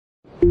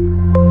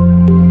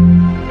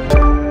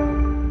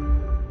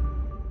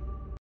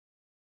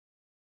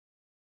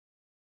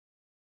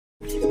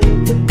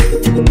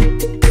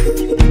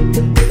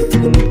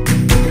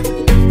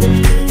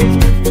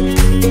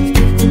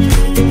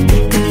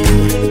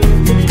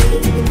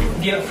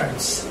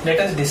plants, let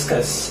us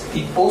discuss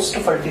the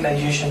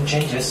post-fertilization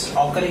changes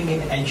occurring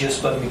in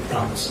angiospermic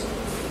plants.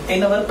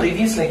 In our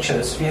previous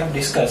lectures, we have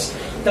discussed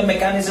the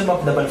mechanism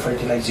of double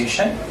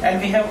fertilization,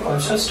 and we have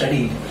also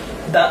studied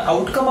the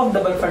outcome of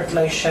double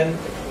fertilization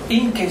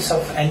in case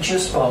of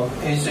angiosperm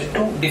is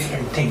two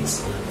different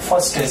things.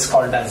 First is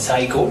called as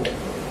zygote,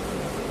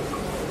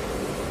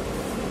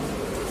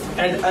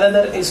 and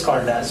another is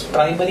called as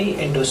primary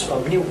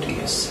endosperm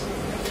nucleus,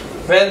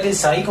 where the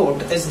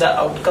zygote is the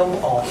outcome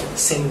of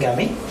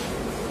syngamy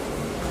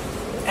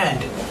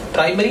and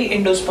primary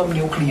endosperm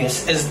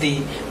nucleus is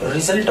the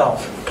result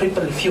of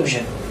triple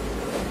fusion.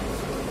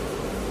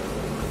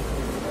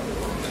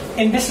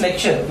 In this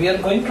lecture, we are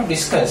going to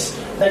discuss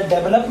the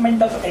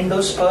development of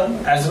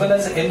endosperm as well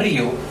as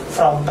embryo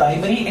from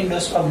primary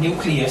endosperm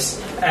nucleus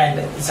and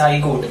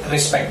zygote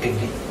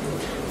respectively.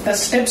 The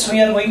steps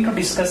we are going to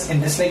discuss in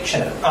this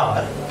lecture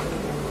are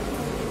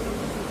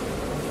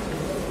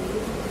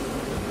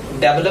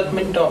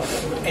development of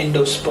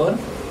endosperm.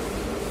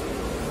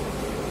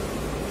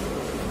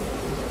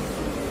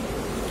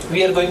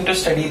 We are going to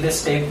study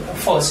this step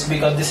first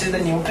because this is the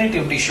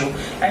nutritive tissue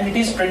and it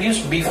is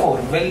produced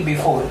well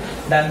before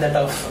than that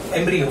of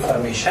embryo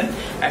formation.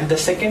 And the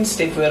second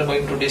step we are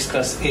going to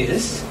discuss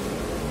is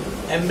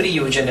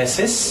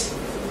embryogenesis,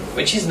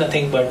 which is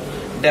nothing but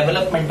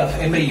development of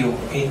embryo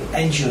in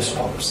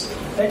angiosperms.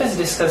 Let us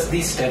discuss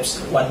these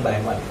steps one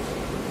by one.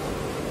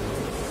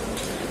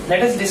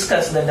 Let us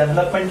discuss the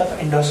development of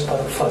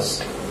endosperm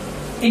first.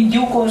 In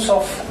due course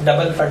of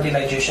double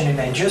fertilization in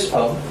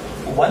angiosperm,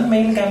 one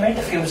male gamete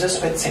fuses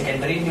with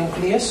secondary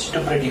nucleus to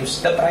produce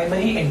the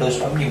primary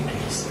endosperm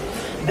nucleus.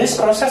 This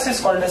process is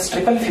called as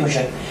triple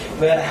fusion,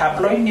 where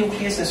haploid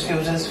nucleus is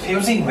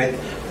fusing with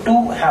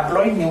two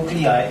haploid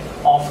nuclei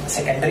of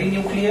secondary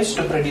nucleus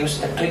to produce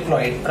the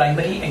triploid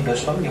primary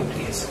endosperm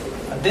nucleus.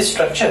 This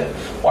structure,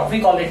 what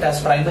we call it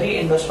as primary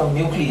endosperm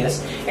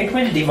nucleus, it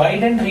will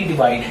divide and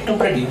redivide to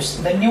produce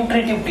the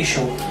nutritive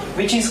tissue,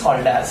 which is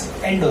called as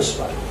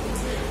endosperm.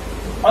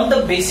 On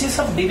the basis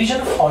of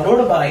division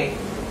followed by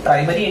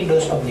primary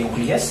endosperm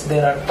nucleus,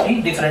 there are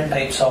three different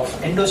types of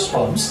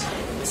endosperms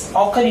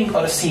occurring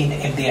or seen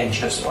in the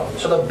angiosperm.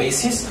 So the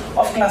basis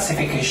of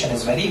classification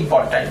is very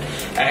important,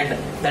 and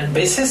that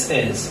basis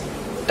is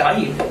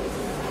type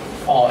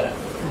or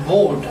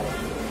mode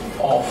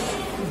of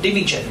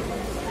division,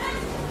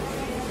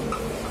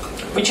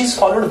 which is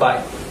followed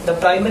by the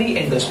primary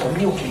endosperm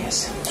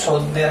nucleus.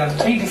 So there are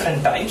three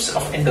different types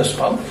of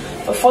endosperm.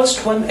 The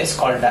first one is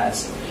called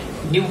as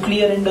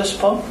nuclear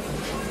endosperm.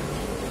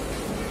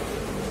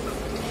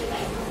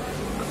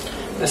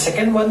 The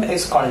second one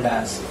is called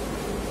as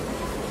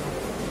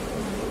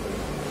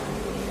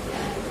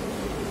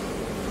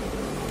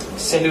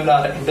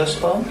cellular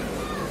endosperm,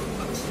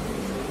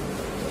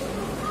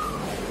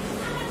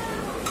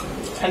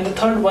 and the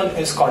third one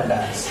is called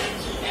as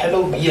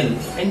halobial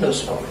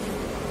endosperm.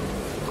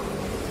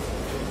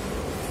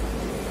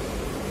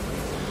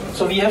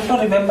 So we have to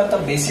remember the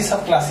basis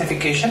of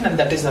classification, and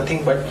that is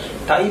nothing but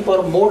type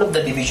or mode of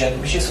the division,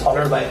 which is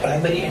followed by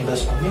primary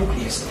endosperm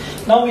nucleus.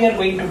 Now we are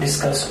going to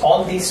discuss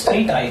all these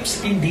three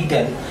types in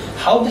detail,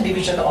 how the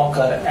division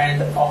occur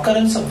and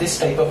occurrence of this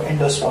type of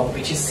endosperm,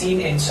 which is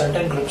seen in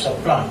certain groups of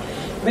plant.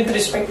 With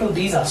respect to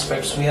these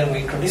aspects we are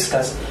going to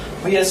discuss.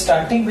 We are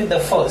starting with the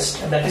first,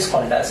 that is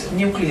called as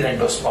nuclear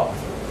endosperm.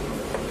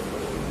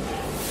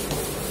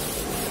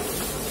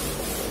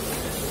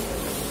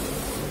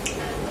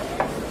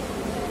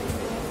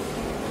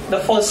 The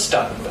first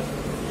type,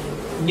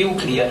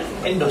 nuclear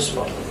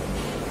endosperm.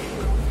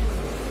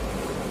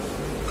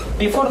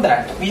 Before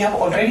that, we have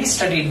already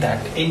studied that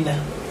in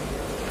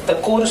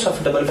the course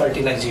of double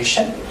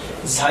fertilization,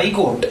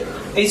 zygote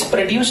is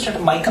produced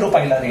at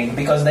micropylar end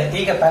because the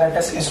egg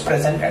apparatus is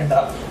present at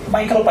the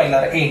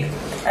micropylar end,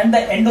 and the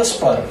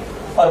endosperm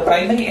or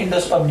primary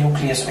endosperm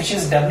nucleus, which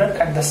is developed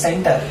at the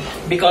center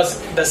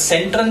because the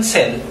central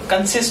cell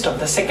consists of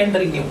the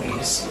secondary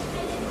nucleus.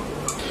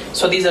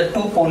 So these are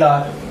two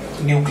polar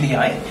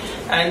nuclei,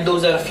 and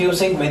those are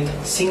fusing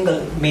with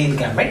single male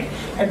gamete.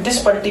 At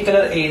this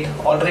particular end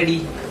already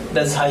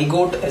the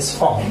zygote is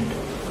formed,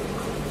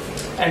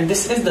 and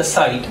this is the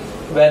site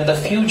where the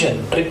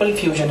fusion, triple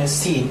fusion is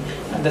seen,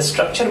 and the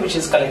structure which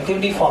is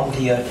collectively formed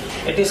here,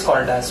 it is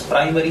called as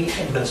primary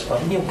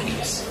endosperm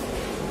nucleus.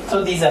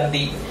 So these are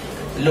the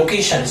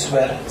locations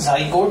where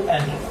zygote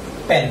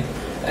and pen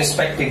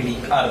respectively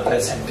are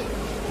present.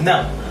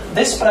 Now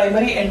this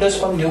primary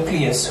endosperm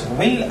nucleus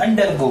will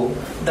undergo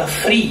the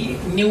free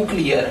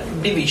nuclear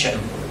division.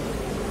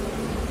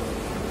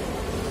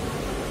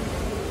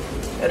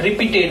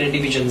 Repeated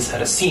divisions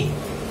are seen.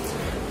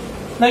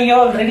 Now you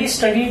have already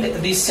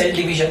studied the cell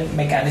division,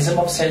 mechanism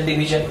of cell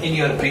division in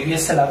your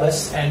previous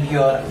syllabus, and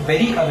you are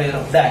very aware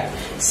of that.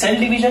 Cell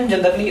division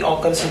generally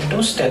occurs in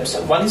two steps.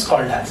 One is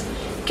called as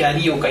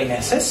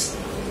karyokinesis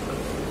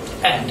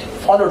and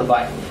followed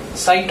by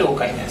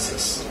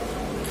cytokinesis,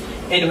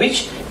 in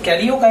which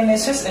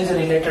karyokinesis is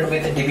related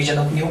with the division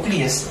of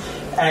nucleus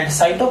and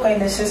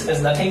cytokinesis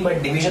is nothing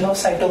but division of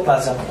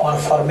cytoplasm or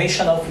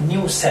formation of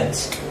new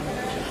cells.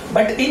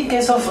 But in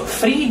case of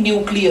free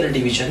nuclear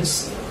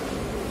divisions,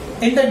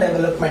 in the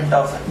development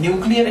of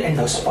nuclear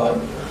endosperm,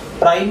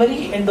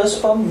 primary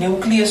endosperm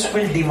nucleus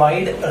will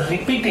divide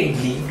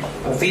repeatedly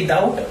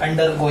without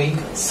undergoing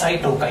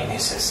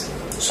cytokinesis.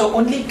 So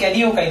only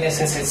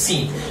karyokinesis is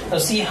seen. Now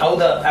see how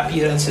the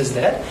appearance is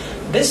there.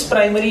 This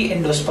primary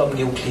endosperm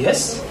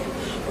nucleus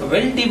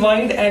will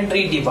divide and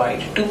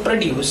redivide to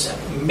produce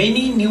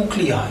many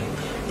nuclei,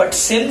 but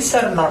cells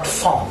are not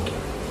formed.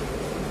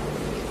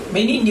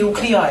 Many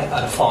nuclei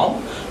are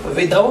formed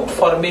without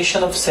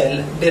formation of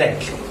cell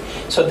directly.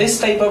 So this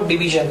type of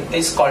division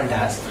is called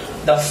as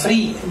the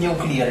free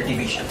nuclear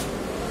division.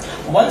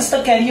 Once the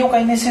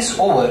karyokinesis is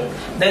over,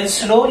 then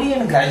slowly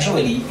and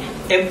gradually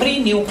every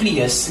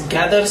nucleus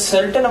gathers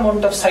certain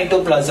amount of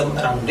cytoplasm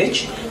around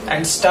it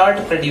and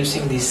start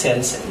producing these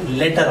cells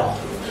later on.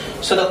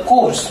 So the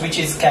course, which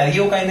is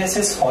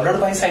karyokinesis followed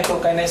by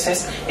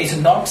cytokinesis, is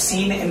not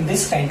seen in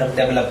this kind of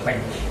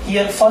development.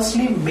 Here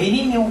firstly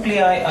many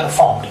nuclei are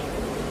formed.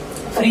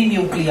 Free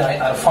nuclei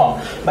are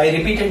formed by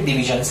repeated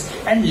divisions,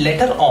 and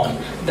later on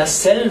the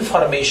cell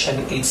formation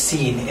is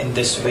seen in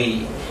this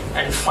way,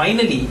 and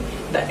finally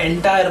the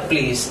entire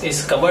place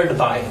is covered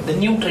by the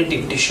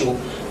nutritive tissue,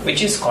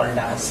 which is called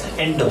as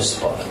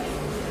endosperm.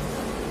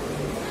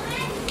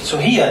 So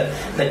here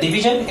the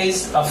division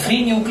is a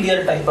free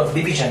nuclear type of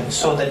division,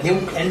 so the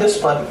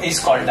endosperm is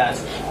called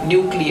as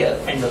nuclear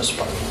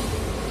endosperm.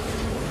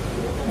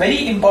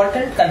 Very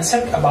important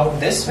concept about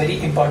this,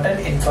 very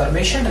important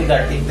information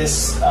regarding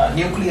this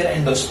nuclear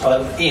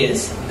endosperm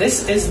is,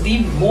 this is the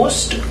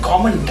most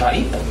common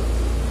type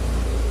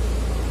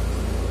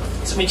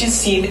which is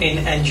seen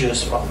in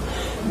angiosperm.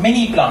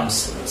 Many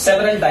plants,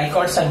 several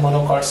dicots and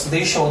monocots,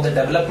 they show the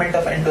development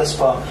of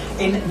endosperm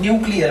in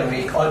nuclear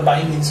way or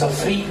by means of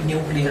free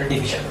nuclear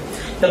division.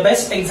 The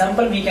best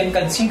example we can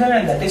consider,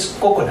 and that is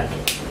coconut.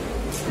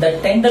 The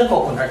tender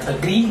coconut, the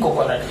green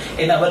coconut,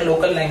 in our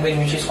local language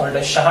which is called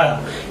as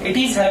shahada, it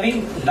is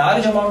having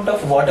large amount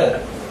of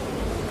water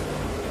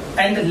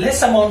and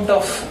less amount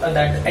of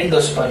that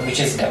endosperm which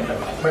is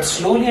developed. But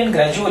slowly and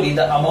gradually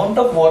the amount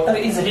of water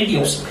is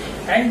reduced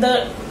and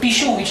the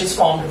tissue which is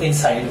formed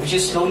inside, which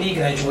is slowly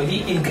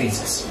gradually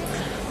increases.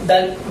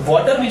 The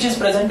water which is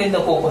present in the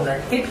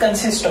coconut, it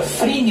consists of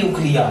free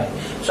nuclei.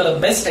 So the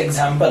best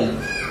example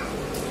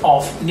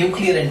of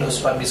nuclear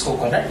endosperm is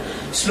coconut.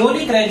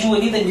 Slowly,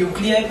 gradually, the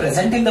nuclei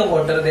present in the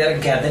water, they are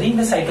gathering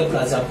the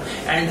cytoplasm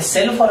and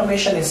cell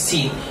formation is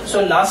seen.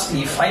 So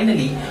lastly,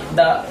 finally,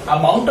 the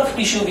amount of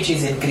tissue which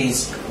is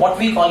increased, what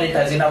we call it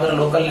as in our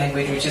local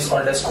language, which is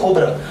called as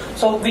cobra,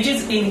 so which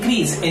is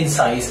increased in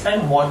size,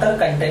 and water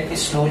content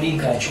is slowly,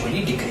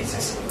 gradually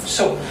decreases.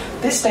 So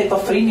this type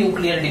of free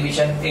nuclear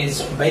division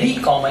is very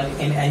common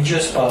in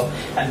angiosperm,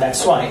 and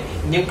that's why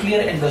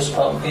nuclear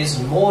endosperm is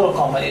more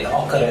common in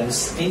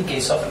occurrence in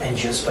case of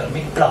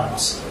angiospermic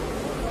plants.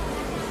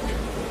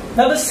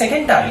 Now the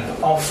second type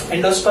of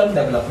endosperm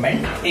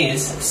development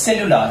is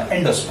cellular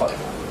endosperm.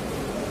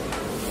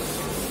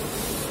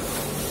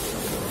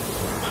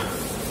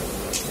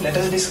 Let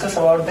us discuss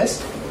about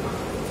this.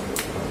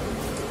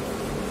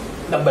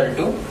 Number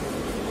 2,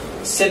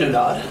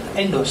 cellular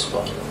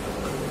endosperm.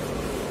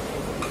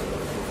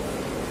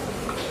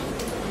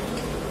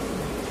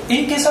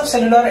 In case of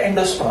cellular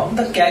endosperm,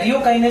 the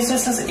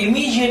karyokinesis is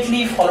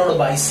immediately followed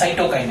by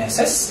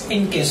cytokinesis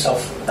in case of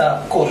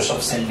the course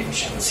of cell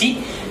division.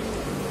 See,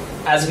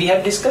 as we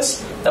have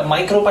discussed, the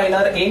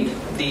micropylar end,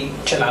 the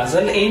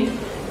chalazal end,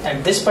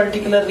 at this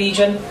particular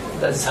region,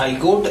 the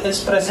zygote is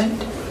present.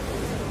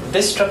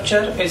 This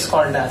structure is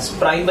called as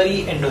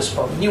primary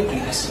endosperm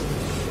nucleus.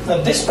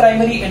 Now this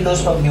primary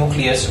endosperm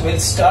nucleus will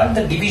start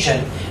the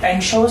division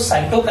and show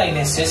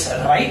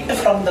cytokinesis right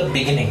from the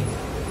beginning.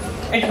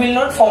 It will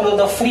not follow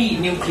the free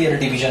nuclear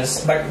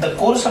divisions, but the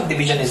course of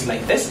division is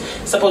like this.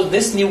 Suppose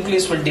this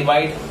nucleus will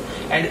divide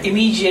and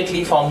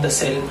immediately form the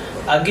cell.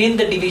 Again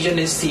the division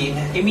is seen,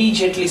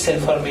 immediately cell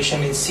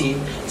formation is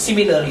seen.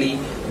 Similarly,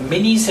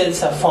 many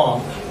cells are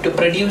formed to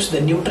produce the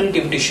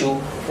nutritive tissue,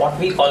 what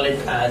we call it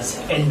as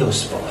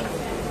endosperm.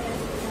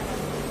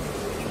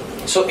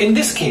 So in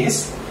this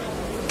case,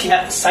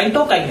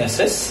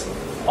 cytokinesis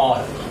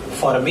or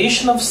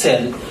formation of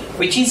cell,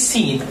 which is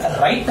seen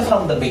right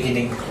from the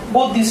beginning,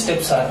 both these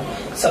steps are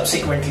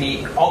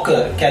subsequently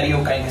occur,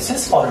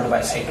 karyokinesis followed by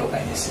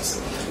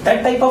cytokinesis.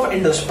 That type of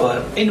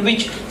endosperm in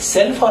which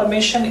cell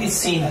formation is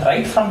seen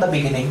right from the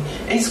beginning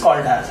is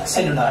called as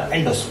cellular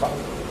endosperm.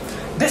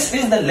 This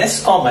is the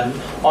less common,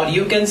 or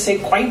you can say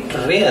quite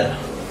rare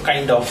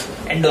kind of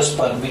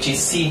endosperm which is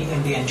seen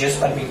in the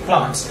angiospermic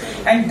plants,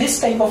 and this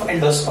type of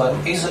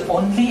endosperm is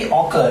only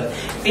occur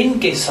in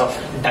case of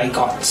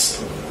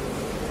dicots.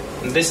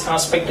 This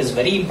aspect is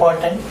very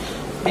important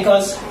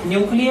because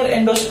nuclear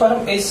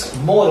endosperm is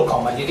more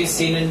common. It is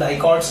seen in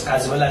dicots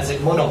as well as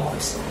in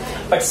monocots.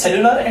 But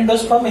cellular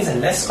endosperm is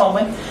less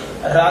common,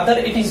 rather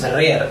it is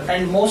rare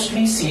and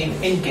mostly seen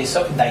in case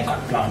of dicot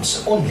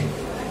plants only,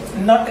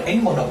 not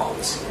in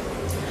monocots.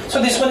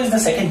 So this one is the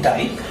second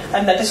type,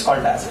 and that is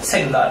called as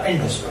cellular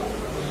endosperm.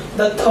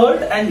 The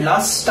third and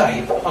last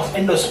type of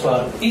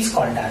endosperm is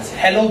called as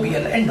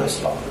halobial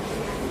endosperm.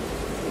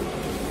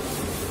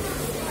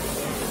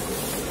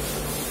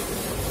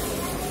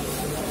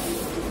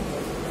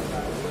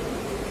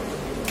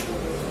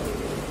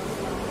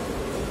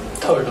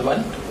 Third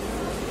one,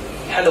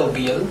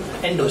 halobial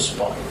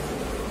endosperm.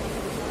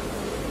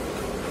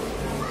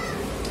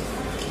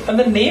 And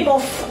the name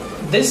of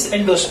this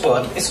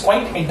endosperm is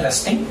quite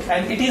interesting,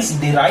 and it is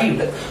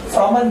derived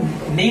from a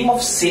name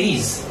of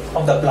series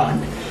of the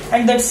plant,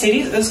 and that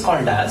series is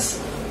called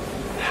as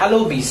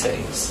Halobi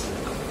series.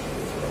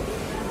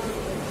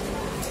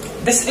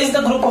 This is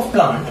the group of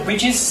plant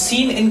which is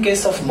seen in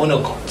case of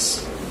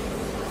monocots.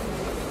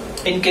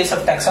 In case of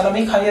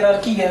taxonomic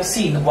hierarchy, we have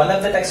seen one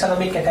of the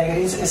taxonomic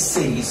categories is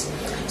series.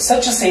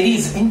 Such a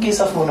series in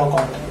case of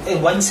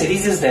monocot, one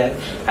series is there,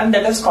 and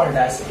that is called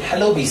as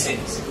Halobi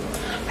series.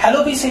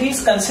 Halobi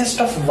series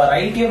consists of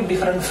variety of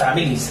different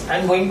families. I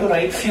am going to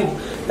write few.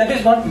 That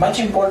is not much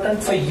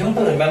important for you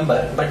to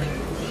remember, but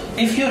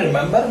if you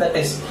remember, that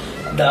is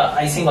the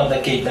icing on the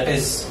cake. That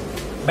is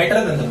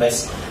better than the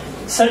best.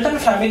 Certain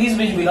families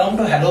which belong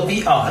to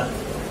Halobi are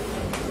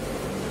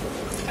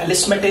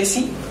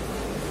Alismataceae.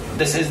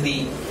 This is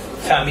the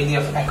family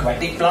of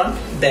aquatic plant.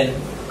 Then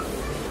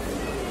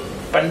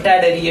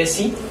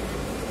Pantadariaceae,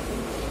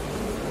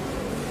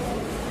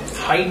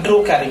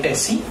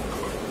 Hydrocaritaceae,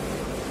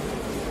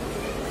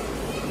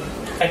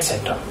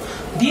 etc.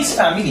 These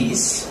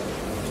families,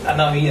 and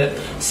now here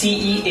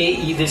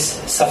CEAE, this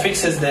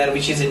suffix is there,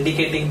 which is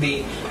indicating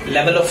the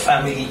level of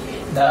family,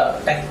 the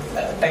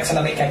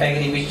taxonomic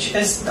category which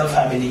is the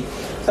family.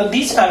 So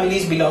these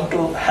families belong to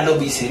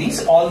Halobi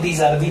series. All these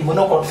are the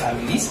monocot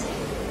families,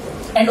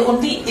 and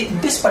only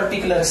in this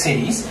particular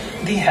series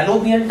the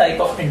halobial type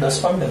of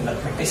endosperm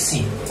development is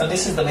seen. So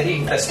this is the very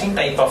interesting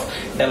type of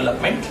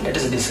development. Let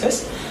us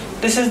discuss.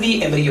 This is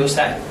the embryo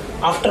sac.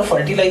 After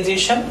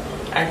fertilization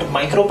at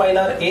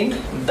micropylar end,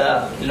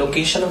 the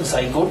location of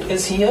zygote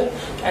is here,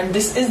 and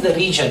this is the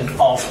region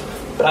of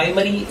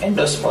primary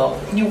endosperm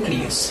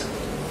nucleus.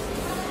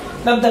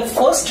 Now the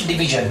first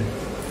division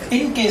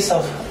in case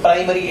of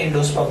primary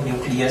endosperm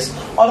nucleus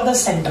or the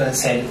central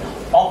cell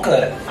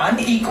occur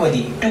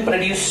unequally to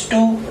produce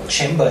two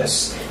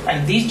chambers,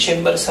 and these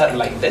chambers are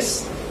like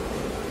this.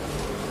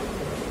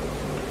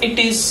 It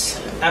is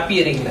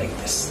appearing like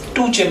this.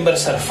 Two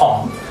chambers are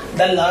formed.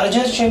 The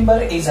larger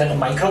chamber is at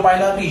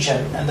micropylar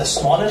region and the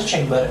smaller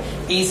chamber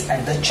is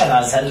at the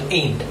chalazal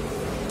end.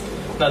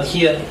 Now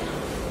here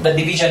the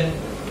division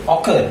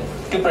occur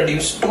to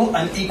produce two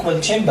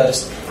unequal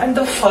chambers, and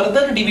the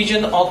further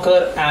division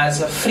occur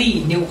as a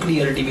free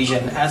nuclear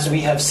division, as we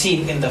have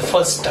seen in the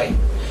first type.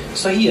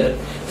 So here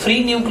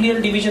free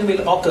nuclear division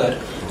will occur,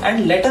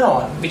 and later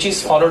on, which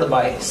is followed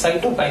by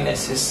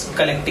cytokinesis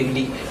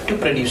collectively to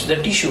produce the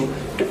tissue,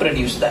 to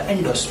produce the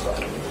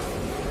endosperm.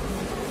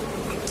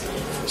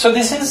 So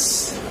this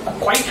is a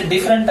quite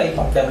different type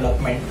of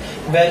development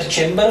where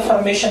chamber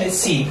formation is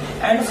seen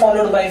and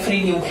followed by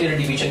free nuclear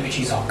division which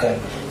is occur.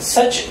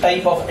 Such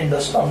type of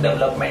endosperm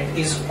development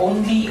is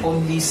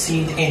only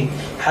seen in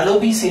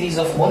Halobi series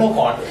of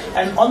monocot,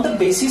 and on the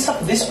basis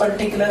of this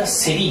particular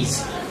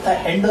series, the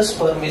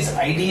endosperm is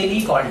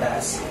ideally called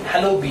as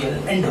halobial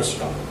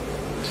endosperm.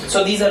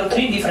 So these are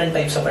three different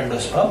types of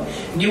endosperm.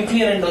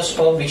 Nuclear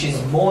endosperm, which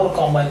is more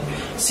common,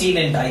 seen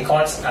in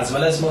dicots as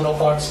well as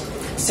monocots.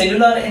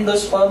 Cellular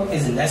endosperm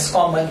is less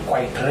common,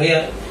 quite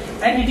rare,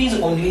 and it is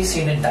only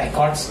seen in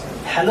dicots.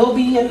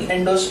 Halobial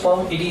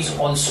endosperm, it is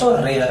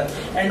also rare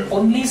and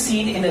only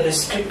seen in a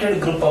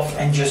restricted group of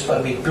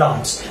angiospermic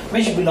plants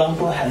which belong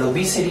to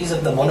Halobi series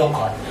of the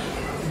monocot.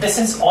 This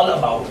is all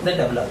about the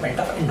development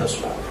of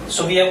endosperm.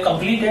 So we have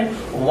completed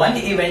one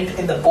event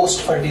in the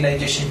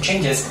post-fertilization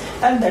changes,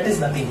 and that is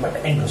nothing but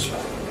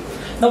endosperm.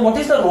 Now what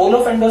is the role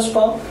of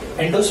endosperm?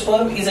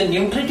 Endosperm is a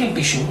nutritive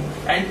tissue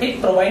and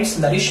it provides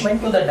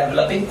nourishment to the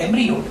developing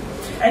embryo.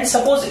 And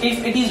suppose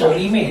if it is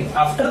remained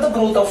after the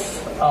growth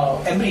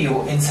of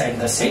embryo inside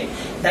the seed,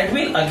 that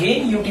will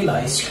again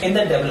utilized in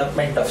the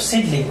development of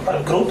seedling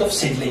or growth of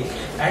seedling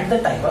at the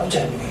time of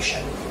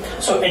germination.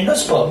 So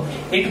endosperm,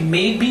 it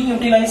may be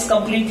utilized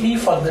completely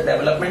for the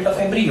development of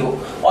embryo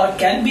or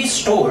can be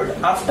stored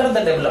after the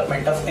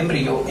development of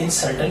embryo in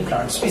certain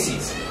plant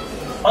species.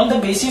 On the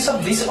basis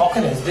of this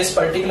occurrence, this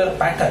particular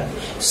pattern,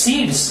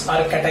 seeds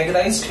are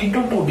categorized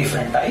into two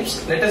different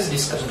types. Let us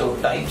discuss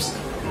those types.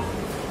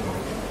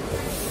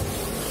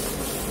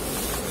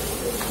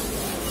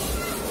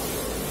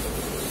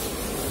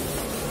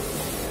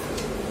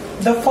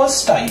 The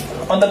first type,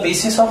 on the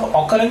basis of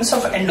occurrence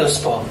of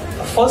endosperm,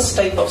 the first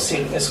type of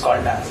seed is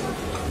called as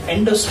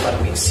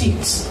endospermic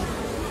seeds.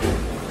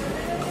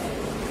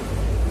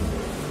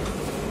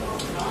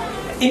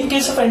 In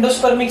case of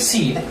endospermic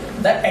seed,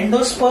 the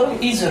endosperm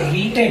is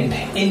retained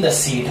in the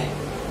seed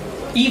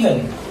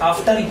even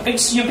after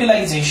its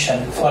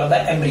utilization for the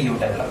embryo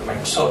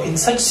development. So in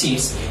such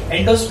seeds,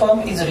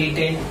 endosperm is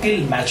retained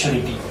till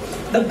maturity.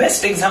 The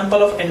best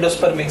example of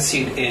endospermic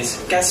seed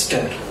is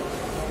castor.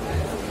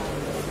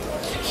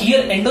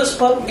 Here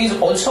endosperm is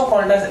also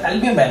called as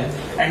albumen,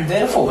 and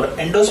therefore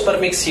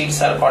endospermic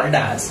seeds are called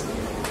as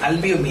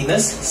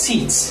albuminous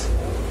seeds.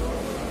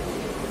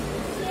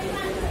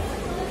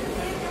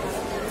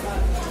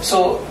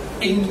 So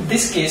in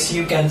this case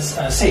you can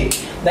say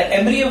the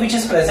embryo which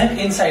is present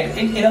inside,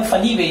 in a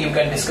funny way you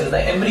can discuss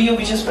the embryo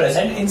which is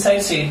present inside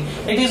seed,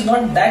 it is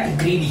not that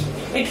greedy.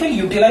 It will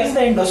utilize the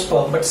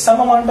endosperm, but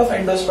some amount of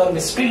endosperm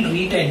is still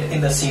retained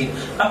in the seed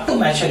up to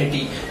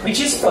maturity,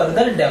 which is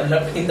further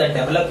developed in the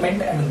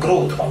development and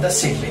growth of the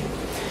seedling.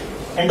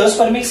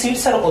 Endospermic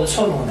seeds are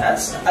also known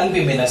as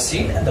albuminous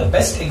seed, and the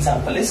best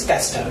example is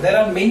castor. There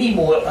are many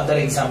more other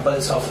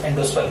examples of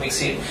endospermic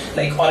seed,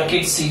 like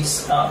orchid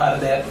seeds are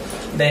there,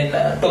 then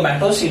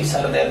tomato seeds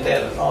are there.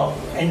 Their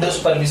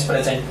endosperm is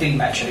present till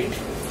maturity.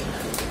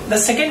 The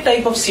second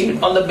type of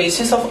seed on the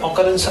basis of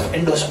occurrence of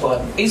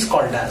endosperm is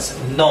called as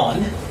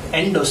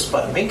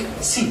non-endospermic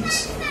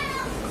seeds.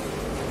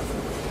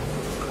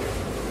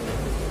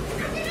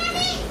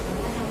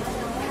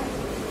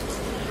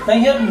 Now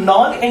here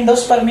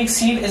non-endospermic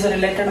seed is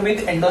related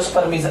with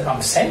endosperm is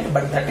absent,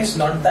 but that is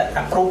not the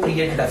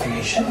appropriate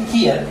definition.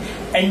 Here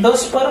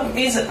endosperm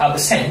is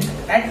absent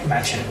at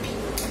maturity.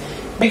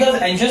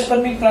 Because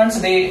angiospermic plants,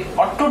 they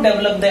ought to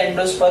develop the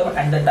endosperm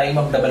at the time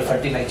of double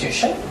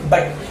fertilization,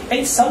 but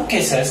in some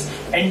cases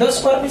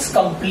endosperm is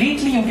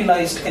completely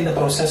utilized in the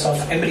process of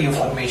embryo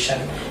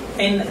formation,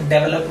 in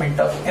development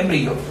of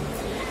embryo,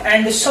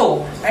 and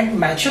so at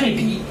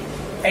maturity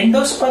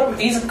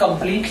endosperm is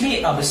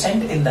completely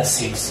absent in the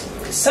seeds.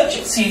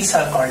 Such seeds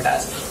are called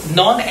as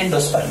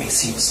non-endospermic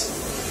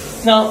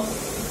seeds. Now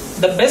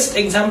the best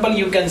example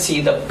you can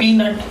see, the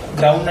peanut,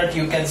 groundnut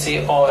you can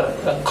say, or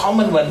the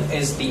common one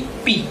is the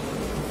pea,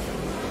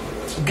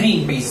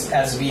 green peas,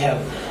 as we have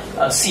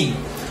seen.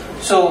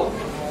 So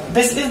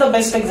this is the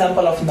best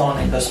example of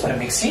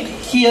non-endospermic seed.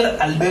 Here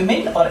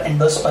albumin or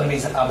endosperm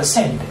is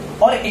absent,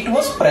 or it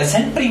was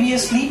present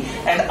previously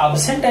and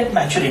absent at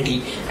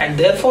maturity, and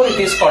therefore it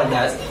is called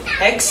as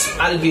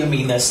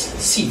X-albuminous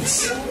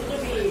seeds.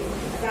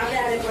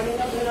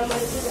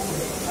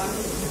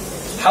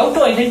 How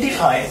to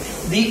identify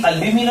the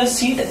albuminous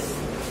seed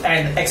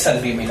and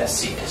X-albuminous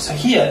seed? So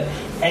here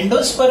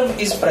endosperm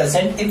is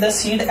present in the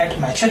seed at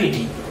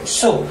maturity.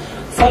 So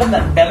for the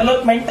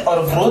development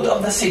or growth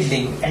of the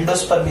seedling,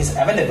 endosperm is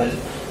available.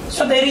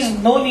 So there is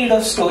no need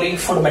of storing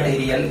food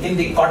material in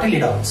the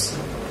cotyledons.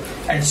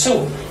 And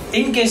so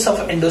in case of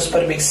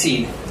endospermic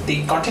seed,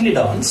 the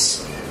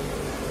cotyledons,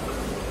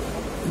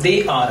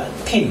 they are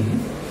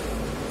thin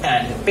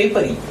and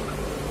papery.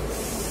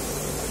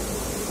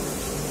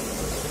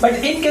 But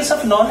in case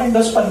of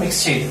non-endospermic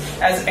seed,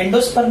 as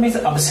endosperm is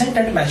absent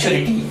at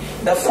maturity,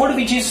 the food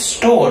which is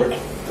stored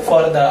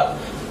for the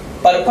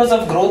purpose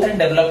of growth and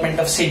development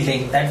of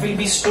seedling, that will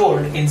be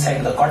stored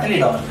inside the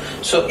cotyledon.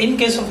 So in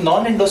case of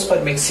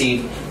non-endospermic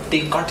seed,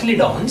 the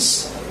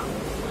cotyledons,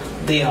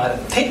 they are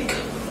thick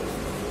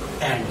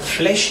and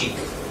fleshy,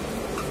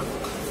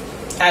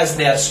 as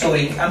they are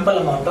storing ample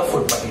amount of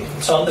food material.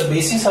 So on the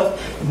basis of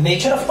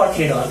nature of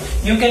cotyledon,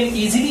 you can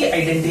easily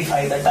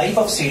identify the type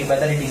of seed,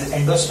 whether it is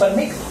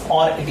endospermic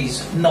or it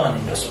is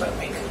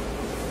non-endospermic.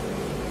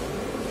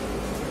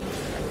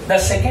 The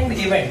second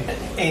event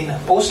in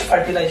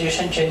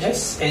post-fertilization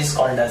changes is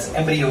called as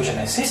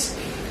embryogenesis.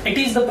 It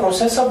is the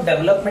process of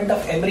development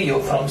of embryo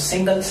from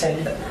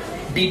single-celled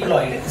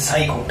diploid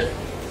zygote.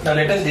 Now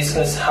let us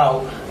discuss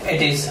how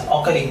it is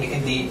occurring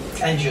in the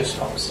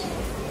angiosperms.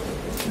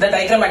 The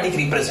diagrammatic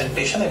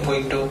representation I am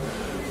going to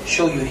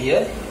show you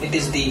here. It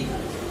is the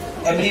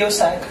embryo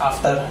sac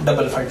after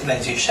double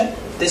fertilization.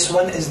 This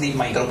one is the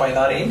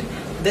micropylar end.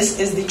 This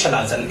is the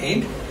chalazal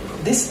end.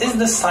 This is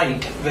the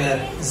site where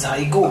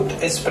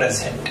zygote is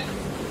present.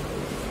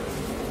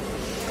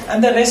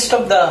 And the rest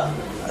of the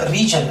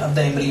region of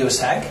the embryo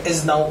sac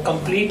is now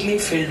completely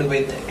filled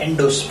with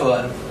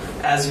endosperm,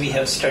 as we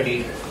have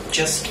studied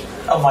just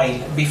a while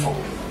before.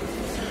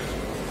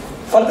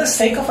 For the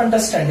sake of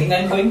understanding, I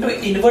am going to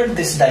invert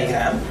this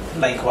diagram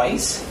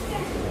likewise.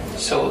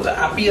 So the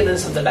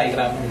appearance of the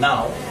diagram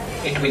now,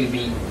 it will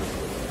be,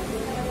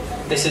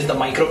 this is the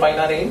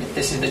micropylar end,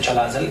 this is the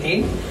chalazal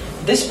end.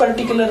 This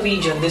particular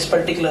region, this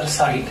particular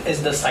site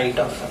is the site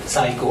of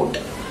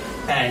zygote,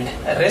 and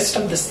the rest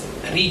of this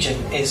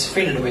region is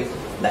filled with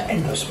the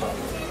endosperm.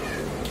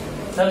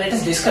 Now let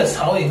us discuss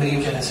how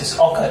embryogenesis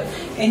occurs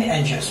in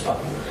angiosperm.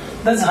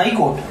 The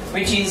zygote,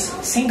 which is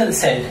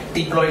single-celled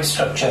diploid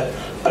structure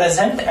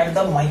present at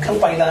the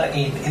micropylar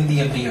end in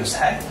the embryo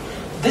sac,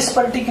 this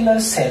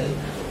particular cell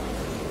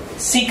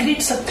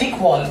secretes a thick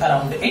wall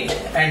around it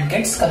and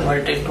gets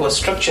converted to a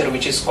structure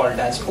which is called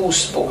as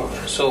oospore.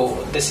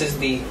 So this is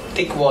the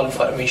thick wall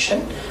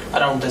formation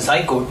around the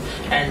zygote,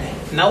 and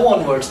now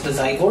onwards the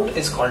zygote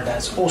is called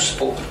as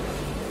oospore.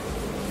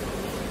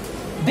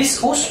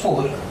 This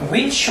oospore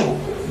will show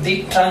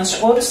the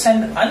transverse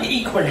and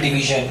unequal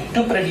division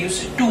to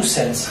produce two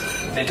cells.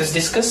 Let us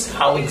discuss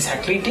how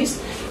exactly it is.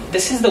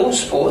 This is the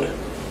oospore.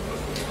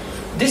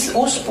 This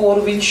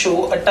oospore will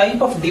show a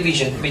type of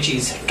division which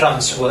is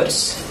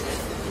transverse,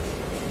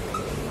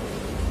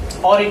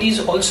 or it is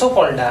also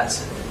called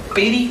as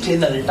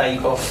periclinal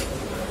type of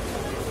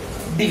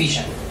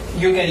division.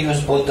 You can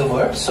use both the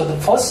words. So the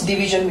first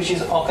division which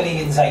is occurring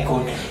in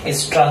zygote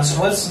is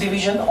transverse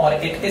division, or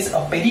it is a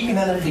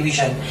periclinal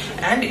division,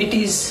 and it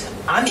is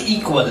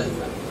unequal.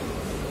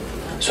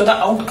 So the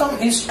outcome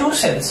is two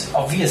cells,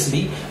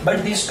 obviously,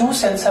 but these two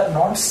cells are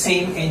not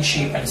same in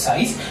shape and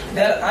size.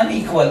 They are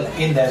unequal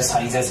in their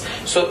sizes.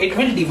 So it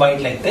will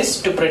divide like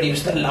this to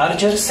produce the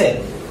larger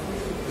cell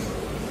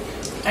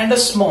and a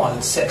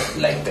small cell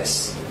like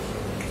this.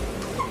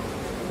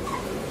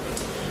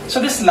 So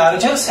this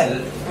larger cell,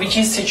 which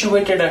is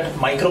situated at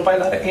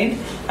micropylar end,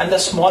 and the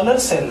smaller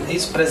cell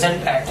is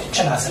present at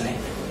chalazal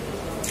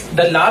end.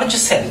 The large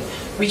cell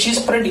which is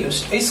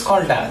produced is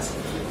called as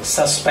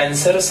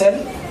suspensor cell.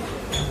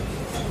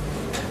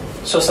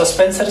 So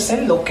suspensor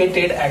cell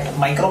located at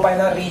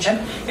micropylar region,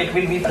 it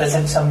will be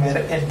present somewhere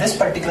at this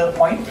particular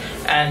point,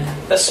 and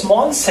the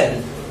small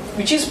cell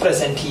which is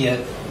present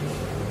here,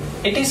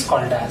 it is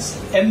called as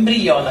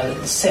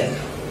embryonal cell.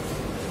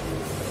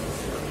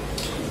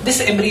 This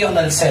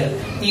embryonal cell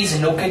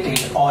is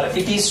located, or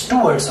it is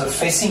towards or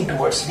facing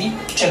towards the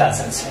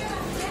chalazal cell,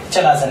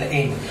 chalazal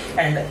end,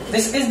 and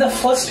this is the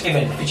first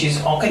event which is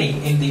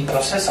occurring in the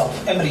process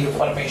of embryo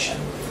formation.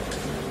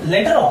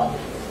 Later on,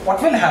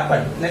 what will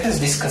happen? Let us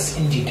discuss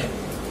in detail.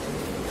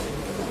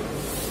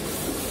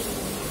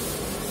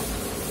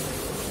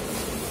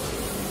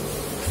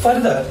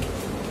 Further,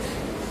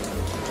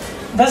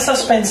 the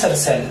suspensor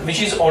cell,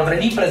 which is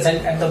already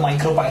present at the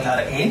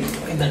micropylar end,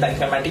 in the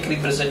diagrammatic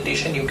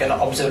representation you can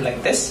observe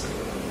like this.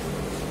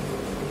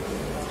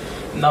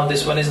 Now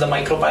this one is the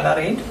micropylar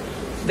end.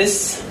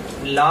 This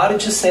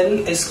large cell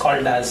is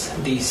called as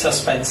the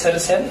suspensor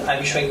cell. I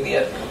am showing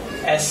here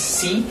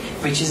SC,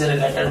 which is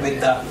related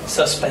with the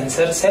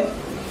suspensor cell,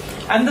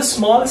 and the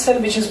small cell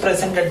which is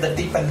present at the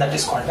tip, and that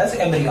is called as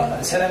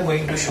embryonal cell. I am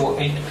going to show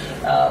it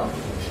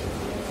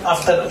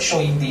after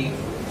showing the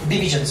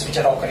divisions which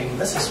are occurring in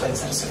the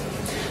suspensor cell.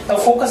 Now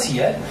focus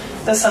here.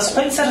 The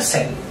suspensor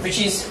cell, which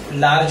is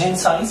large in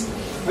size,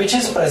 which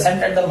is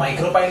present at the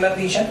micropylar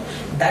region,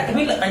 that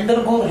will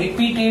undergo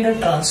repeated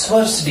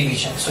transverse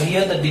division. So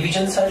here the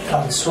divisions are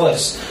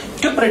transverse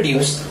to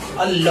produce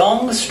a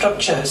long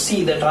structure.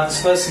 See the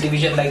transverse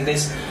division like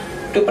this,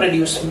 to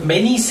produce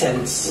many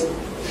cells.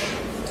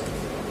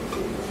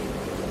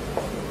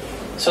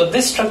 So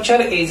this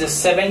structure is a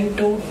 7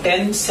 to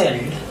 10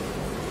 celled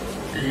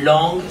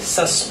long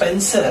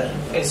suspensor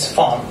is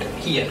formed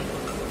here.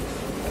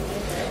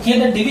 Here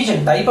the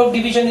division, type of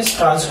division is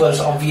transverse,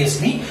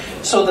 obviously.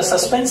 So the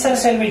suspensor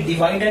cell will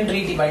divide and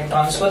redivide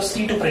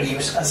transversely to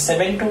produce a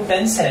 7 to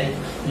 10 cell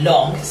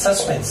long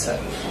suspensor.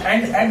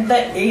 And at the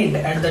end,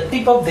 at the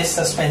tip of this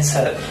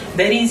suspensor,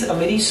 there is a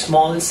very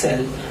small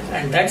cell,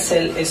 and that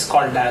cell is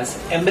called as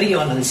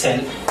embryonal cell,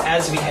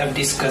 as we have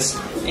discussed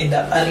in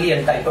the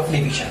earlier type of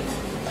division.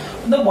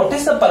 Now what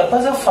is the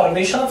purpose of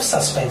formation of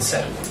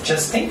suspensor?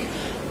 Just think.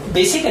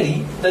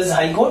 Basically, the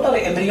zygote or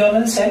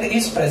embryonal cell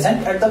is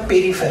present at the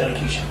peripheral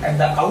region, at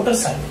the outer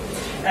side,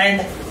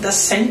 and the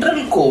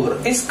central core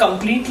is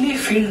completely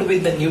filled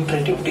with the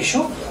nutritive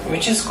tissue,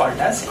 which is called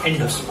as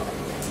endosperm.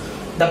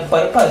 The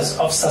purpose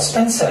of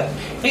suspensor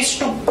is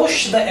to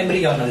push the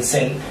embryonal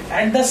cell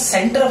at the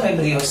center of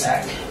embryo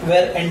sac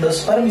where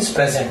endosperm is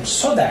present,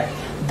 so that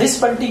this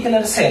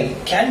particular cell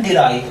can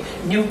derive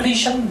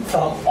nutrition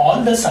from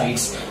all the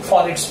sides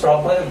for its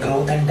proper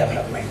growth and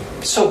development.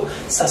 So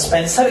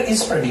suspensor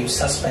is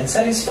produced,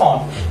 suspensor is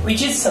formed,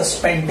 which is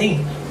suspending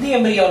the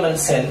embryonal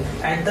cell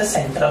at the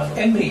center of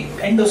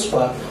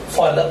endosperm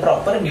for the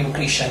proper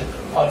nutrition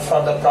or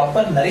for the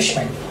proper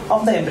nourishment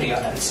of the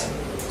embryonal cell.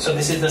 So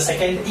this is the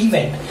second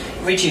event,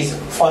 which is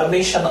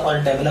formation or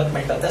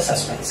development of the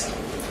suspensor.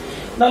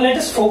 Now let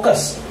us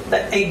focus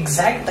the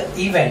exact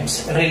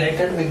events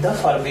related with the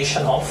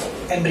formation of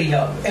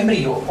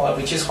embryo, or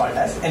which is called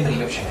as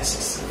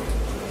embryogenesis.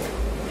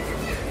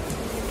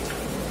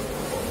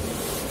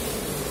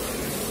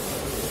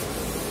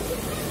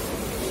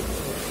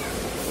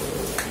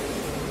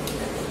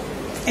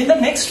 In the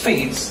next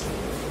phase,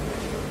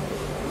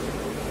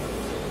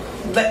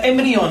 the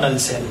embryonal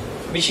cell,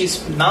 which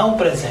is now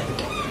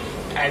present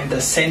at the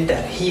center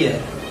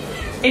here,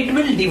 it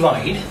will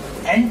divide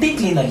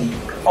anticlinally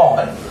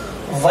or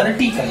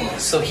vertically.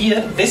 So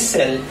here this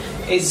cell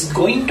is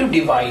going to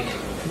divide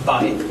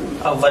by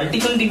a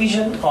vertical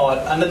division, or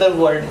another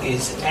word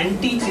is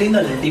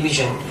anticlinal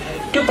division,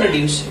 to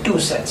produce two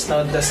cells.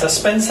 Now the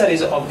suspensor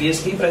is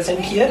obviously present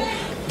here.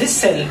 This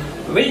cell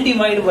will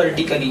divide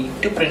vertically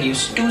to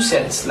produce two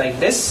cells like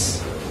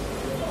this.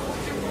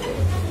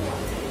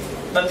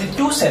 Now the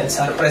two cells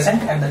are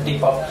present at the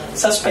tip of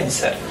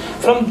suspensor.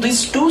 From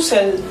this two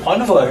cell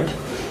onward,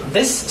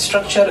 this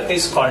structure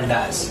is called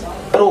as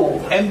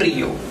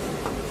proembryo.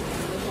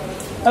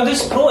 Now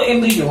this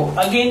proembryo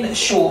again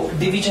show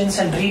divisions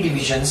and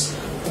redivisions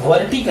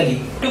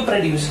vertically to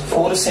produce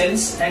 4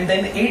 cells and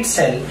then 8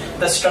 cell,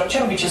 the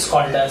structure which is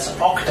called as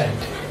octant.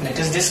 Let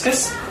us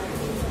discuss.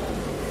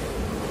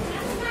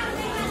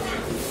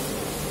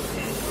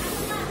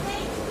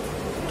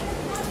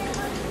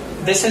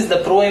 This is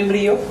the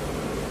proembryo.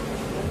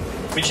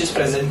 which is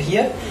present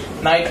here.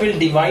 Now it will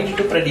divide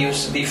to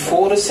produce the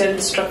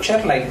 4-celled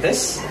structure like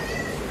this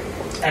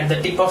at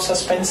the tip of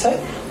suspensor,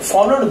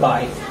 followed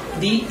by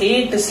the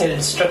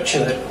 8-celled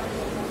structure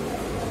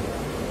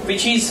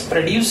which is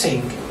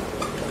producing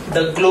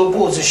the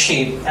globose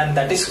shape, and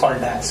that is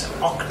called as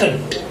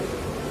octant.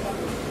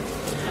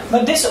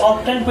 Now this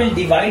octant will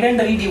divide and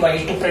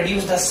redivide to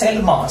produce the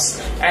cell mass,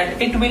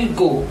 and it will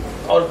go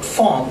or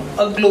form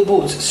a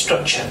globose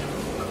structure.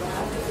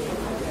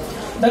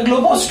 The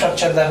globose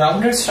structure, the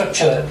rounded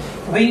structure,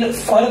 will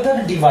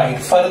further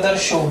divide, further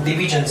show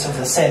divisions of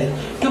the cell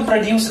to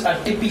produce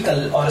a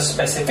typical or a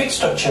specific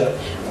structure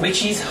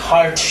which is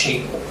heart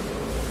shape.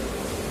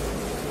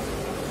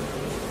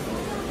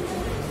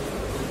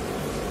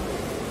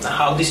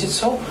 How this is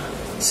so?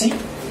 See,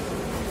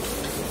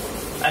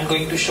 I'm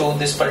going to show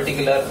this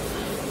particular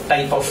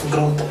type of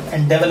growth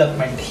and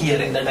development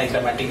here in the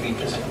diagrammatic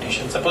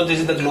representation. Suppose this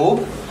is the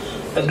globe,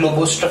 the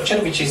globose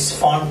structure which is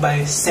formed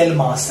by cell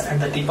mass at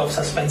the tip of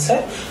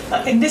suspensor.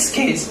 In this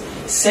case,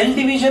 cell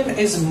division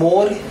is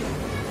more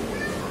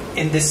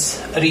in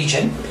this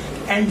region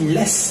and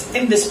less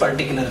in this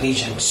particular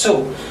region.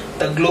 So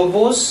the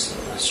globose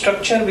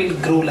structure will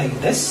grow like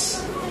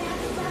this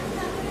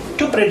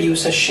to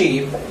produce a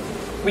shape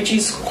which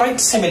is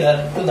quite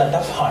similar to that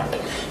of heart.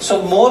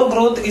 So more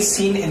growth is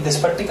seen in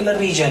this particular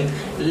region,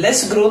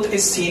 less growth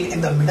is seen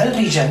in the middle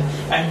region,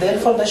 and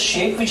therefore the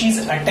shape which is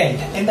attained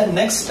in the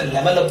next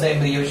level of the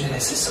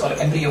embryogenesis or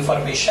embryo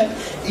formation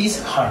is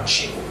heart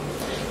shape.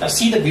 Now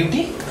see the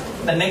beauty.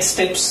 The next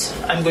steps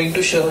I'm going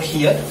to show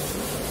here.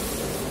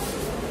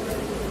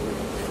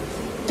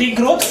 The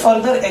growth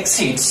further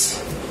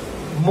exceeds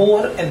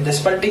more in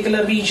this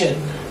particular region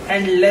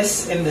and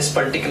less in this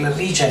particular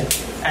region,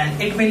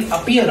 and it will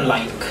appear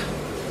like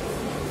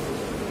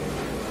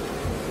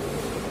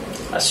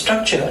a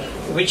structure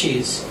which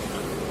is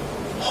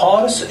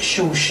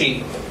horseshoe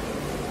shape.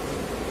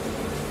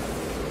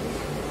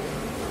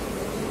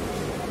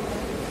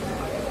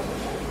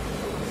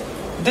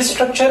 This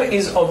structure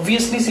is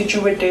obviously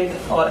situated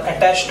or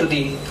attached to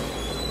the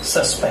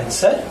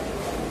suspensor.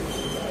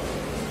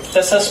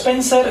 The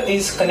suspensor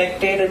is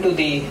connected to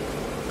the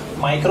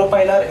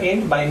micropylar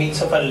end by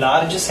means of a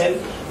large cell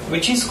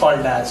which is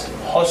called as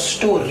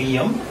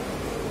hostorium,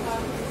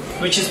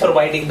 which is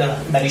providing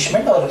the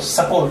nourishment or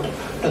support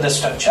to the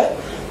structure.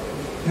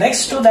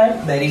 Next to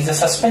that there is the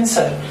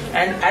suspensor,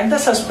 and at the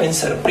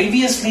suspensor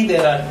previously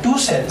there are two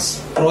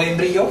cells,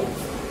 proembryo,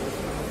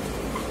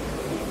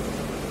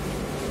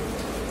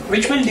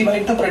 which will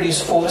divide to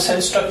produce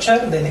 4-cell structure,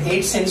 then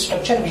 8-cell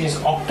structure which is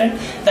octant,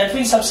 that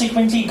will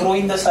subsequently grow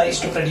in the size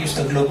to produce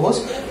the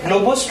globose.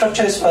 Globose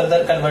structure is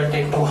further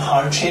converted to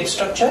heart-shaped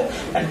structure,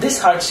 and this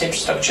heart-shaped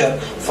structure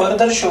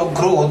further show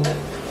growth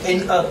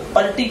in a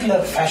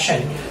particular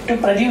fashion to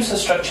produce a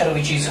structure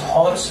which is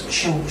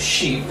horseshoe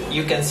shape.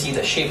 You can see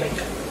the shape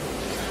here.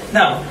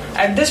 Now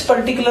at this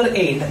particular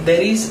end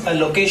there is a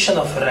location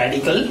of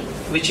radicle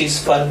which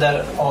is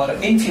further or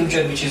in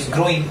future which is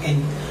growing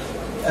in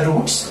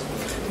roots.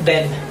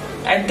 Then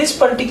at this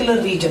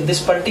particular region,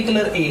 this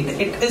particular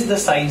end, it is the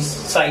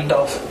site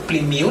of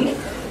plumule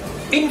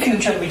in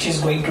future which is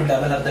going to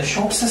develop the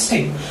shoot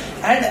system,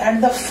 and at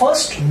the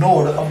first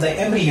node of the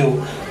embryo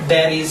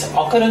there is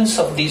occurrence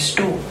of these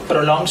two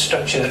prolonged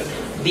structure.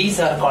 These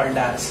are called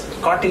as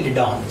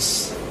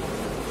cotyledons.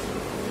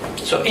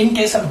 So in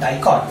case of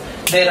dicot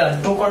there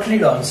are two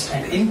cotyledons,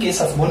 and in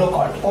case of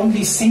monocot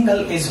only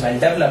single is well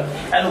developed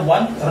and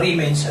one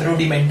remains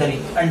rudimentary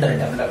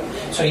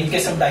underdeveloped. So in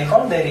case of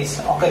dicot there is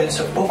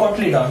occurrence of two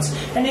cotyledons,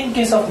 and in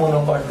case of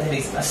monocot there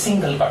is a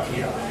single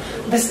cotyledon.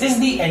 This is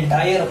the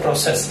entire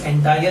process,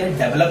 entire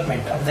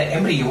development of the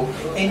embryo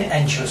in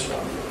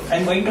angiosperm. I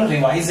am going to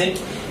revise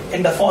it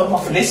in the form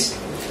of list.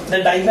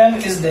 The diagram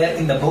is there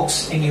in the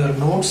books, in your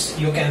notes,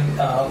 you can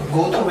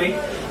go through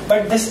it,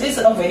 but this is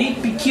a very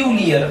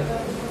peculiar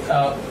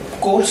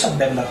course of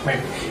development.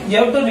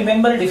 You have to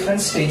remember different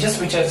stages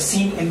which are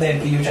seen in the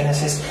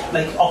embryogenesis,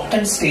 like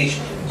octant stage,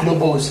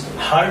 globose,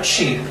 heart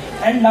shape,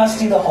 and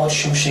lastly the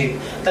horseshoe shape.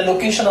 The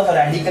location of a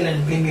radicle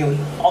and plumule,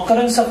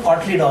 occurrence of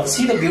cotyledon.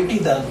 See the beauty,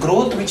 the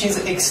growth which is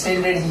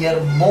extended here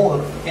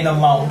more in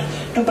amount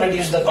to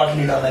produce the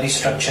cotyledonary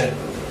structure.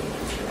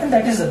 And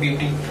that is the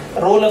beauty.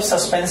 Role of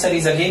suspensor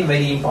is again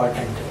very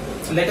important.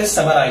 Let us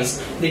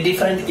summarize the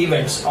different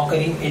events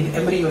occurring in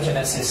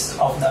embryogenesis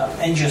of the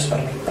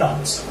angiospermic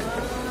prawns.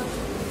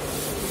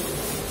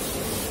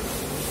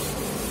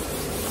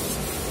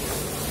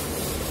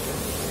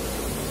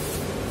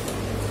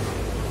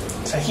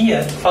 So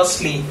here,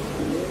 firstly,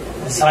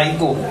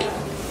 zygote,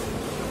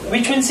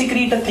 which will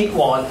secrete a thick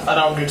wall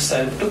around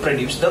itself to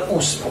produce the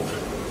oospore.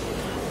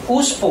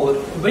 Oospore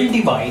will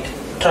divide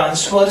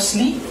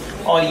transversely,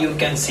 or you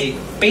can say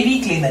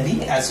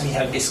periclinally, as we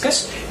have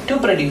discussed, to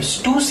produce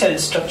two-cell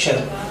structure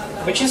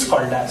which is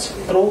called as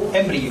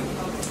proembryo.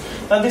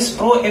 Now this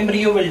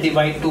proembryo will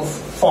divide to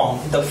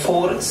form the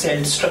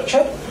 4-cell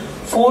structure.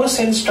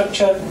 4-cell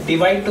structure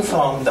divide to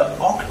form the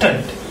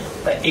octant,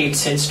 the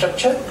 8-cell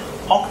structure.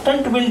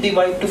 Octant will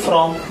divide to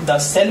form the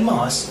cell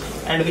mass,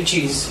 and which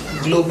is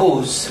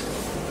globose,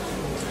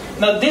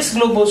 Now this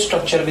globose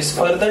structure is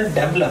further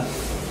developed,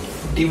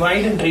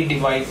 divide and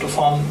redivide to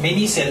form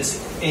many cells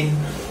in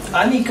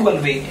unequal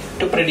way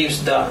to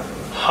produce the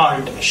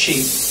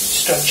heart-shaped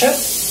structure,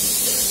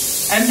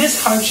 and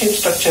this heart-shaped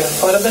structure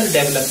further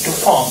developed to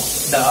form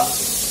the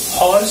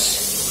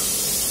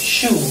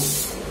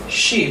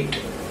horseshoe-shaped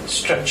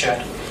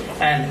structure,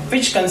 and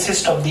which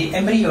consists of the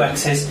embryo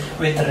axis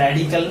with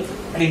radical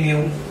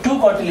plumule, 2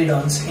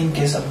 cotyledons in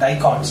case of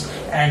dicots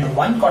and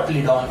 1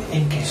 cotyledon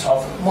in case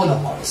of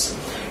monocots.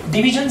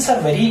 Divisions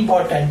are very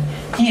important.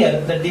 Here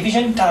the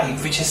division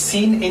type which is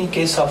seen in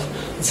case of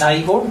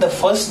zygote, the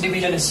first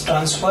division is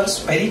transverse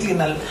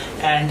periclinal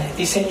and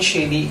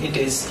essentially it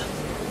is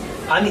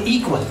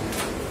unequal.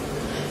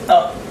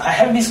 Now I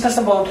have discussed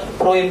about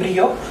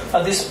proembryo.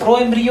 Now this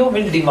proembryo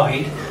will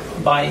divide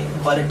by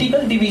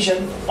vertical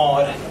division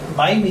or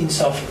by means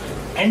of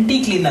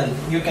anticlinal,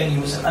 you can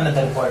use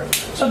another word.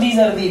 So these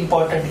are the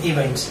important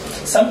events.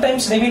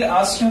 Sometimes they will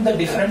ask you the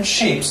different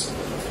shapes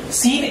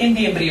seen in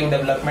the embryo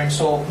development.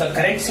 So the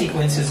correct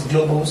sequence is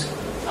globose,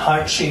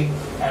 heart shape,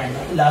 and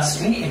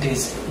lastly it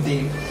is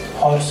the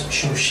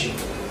horseshoe shape.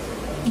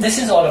 This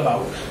is all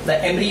about the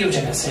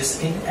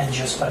embryogenesis in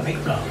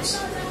angiospermic plants.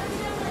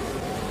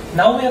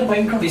 Now we are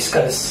going to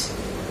discuss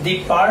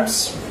the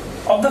parts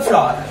of the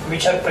flower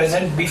which are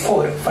present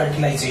before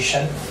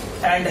fertilization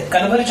and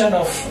conversion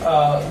of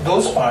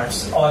those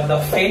parts or the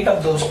fate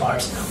of those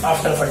parts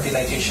after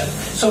fertilization.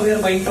 So we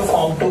are going to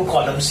form 2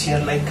 columns here,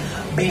 like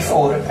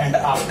before and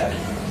after.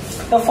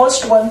 The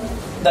first one,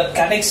 the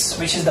calyx,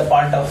 which is the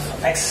part of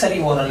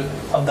accessory whorl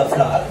of the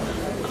flower.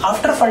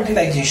 After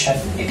fertilization,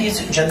 it is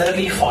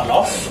generally fall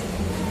off,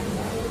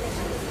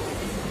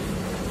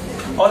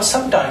 or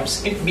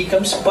sometimes it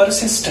becomes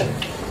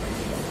persistent,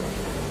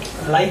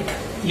 like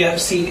you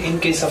have seen in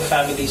case of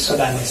family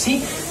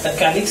Solanaceae. The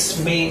calyx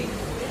may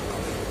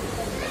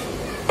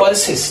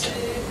persist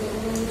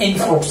in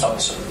fruits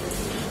also.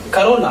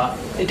 Corolla,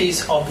 it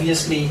is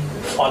obviously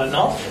fallen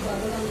off.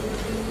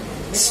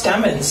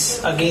 Stamens,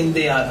 again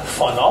they are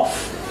fall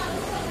off.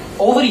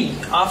 Ovary,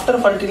 after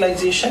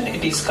fertilization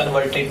it is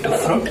converted to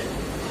fruit.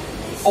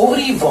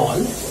 Ovary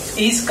wall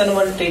is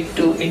converted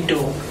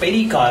into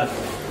pericarp,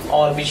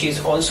 or which is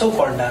also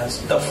called as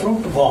the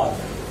fruit wall.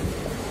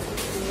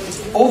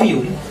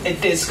 Ovule,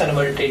 it is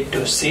converted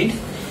to seed.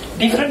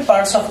 Different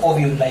parts of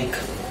ovule, like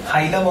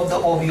hilum of the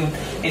ovule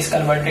is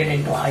converted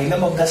into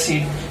hilum of the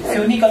seed.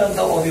 Funicle of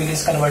the ovule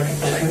is converted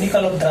to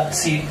funicle of the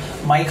seed.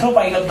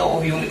 Micropyle of the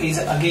ovule is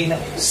again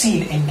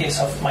seen in case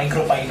of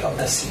micropyle of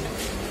the seed.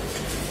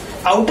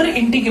 Outer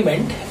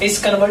integument is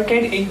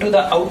converted into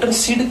the outer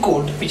seed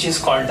coat, which is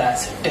called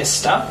as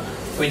testa,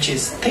 which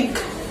is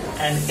thick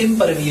and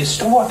impervious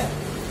to water.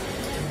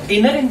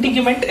 Inner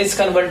integument is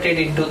converted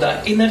into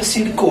the inner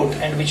seed coat,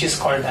 and which is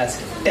called as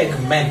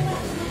tegmen.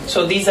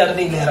 So these are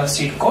the layer of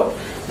seed coat.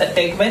 The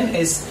tegmen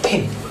is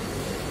thin.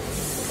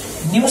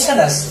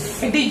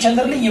 Nucellus, it is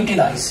generally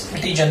utilized,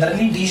 it is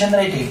generally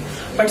degenerated,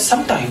 but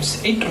sometimes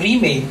it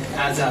remains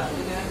as a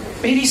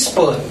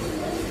perisperm,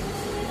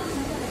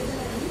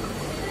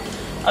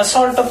 a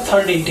sort of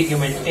third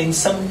integument in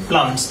some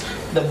plants.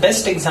 The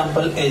best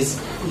example is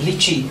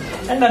lychee,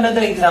 and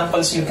another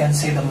examples you can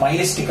say the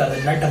mylistica, the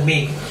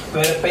nutmeg,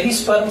 where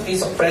perisperm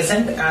is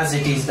present as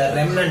it is, the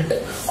remnant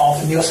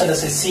of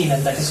nucellus is seen,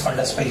 and that is called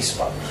as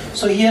perisperm.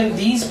 So here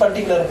these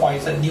particular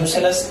points, the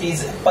nucellus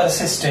is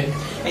persistent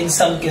in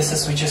some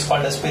cases, which is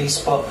called as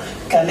perisperm.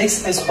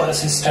 Calyx is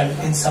persistent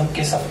in some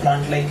case of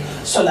plant like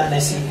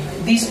Solanaceae.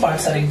 These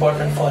parts are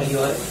important for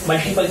your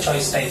multiple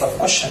choice type of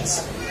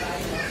questions.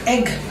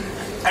 Egg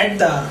at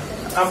the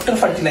after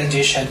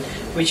fertilization,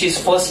 which is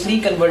firstly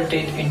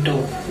converted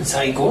into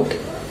zygote,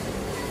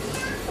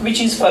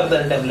 which is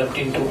further developed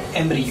into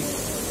embryo.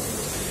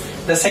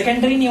 The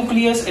secondary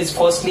nucleus is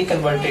firstly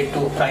converted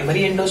to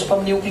primary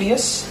endosperm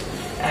nucleus,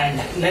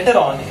 and later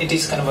on it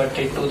is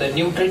converted to the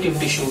nutritive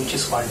tissue, which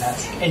is called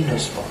as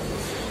endosperm.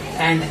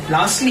 And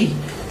lastly,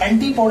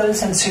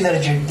 antipodals and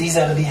synergid, these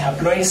are the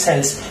haploid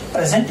cells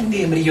present in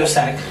the embryo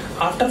sac.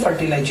 After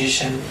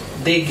fertilization,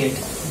 they get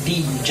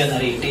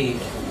degenerated.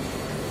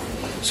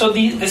 So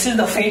this is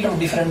the fate of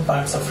different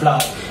parts of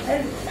flower,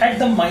 and at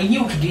the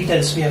minute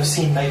details we have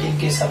seen, like in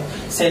case of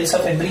cells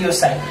of embryo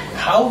sac,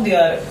 how they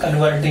are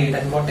converted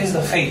and what is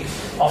the fate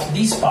of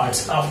these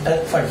parts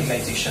after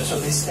fertilization. So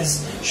this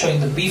is showing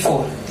the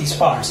before these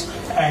parts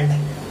and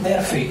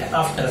their fate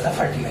after the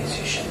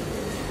fertilization.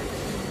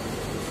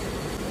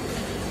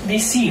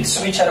 These seeds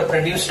which are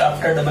produced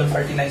after double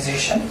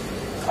fertilization,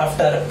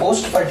 after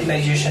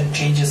post-fertilization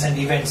changes and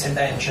events in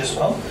the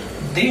angiosperm,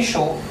 they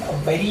show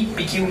very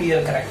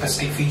peculiar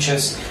characteristic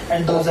features,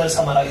 and those are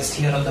summarized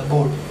here on the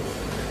board.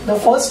 The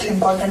first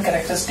important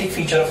characteristic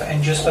feature of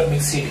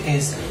angiospermic seed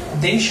is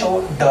they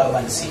show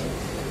dormancy.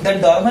 The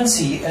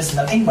dormancy is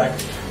nothing but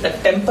the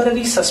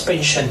temporary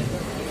suspension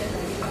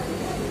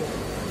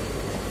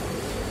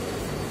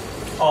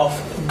of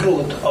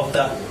growth of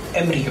the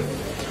embryo.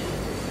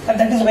 And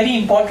that is very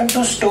important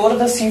to store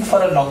the seed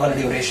for a longer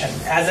duration.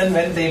 As and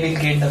when they will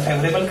get the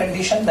favorable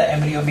condition, the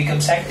embryo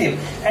becomes active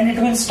and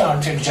it will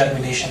start its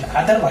germination.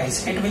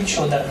 Otherwise, it will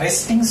show the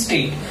resting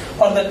state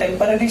or the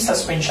temporary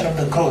suspension of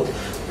the growth,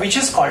 which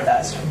is called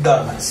as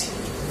dormancy.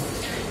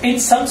 In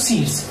some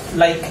seeds,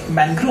 like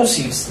mangrove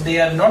seeds,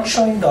 they are not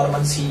showing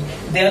dormancy,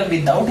 they are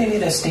without any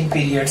resting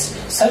periods.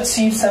 Such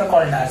seeds are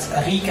called as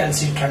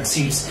recalcitrant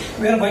seeds.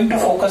 We are going to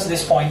focus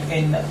this point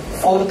in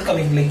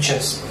forthcoming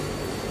lectures.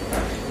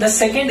 The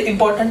second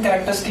important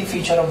characteristic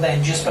feature of the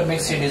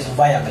angiospermic seed is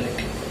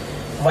viability.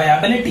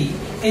 Viability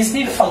is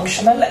the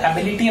functional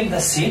ability of the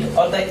seed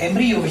or the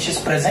embryo which is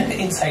present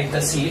inside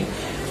the seed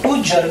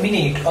to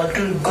germinate or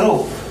to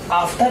grow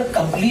after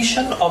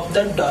completion of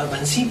the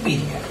dormancy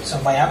period. So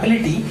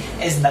viability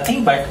is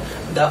nothing but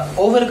the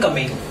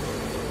overcoming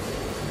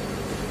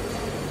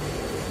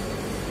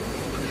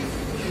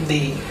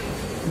the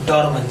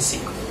dormancy,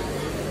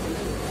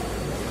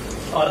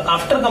 or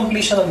after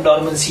completion of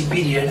dormancy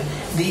period,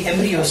 the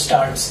embryo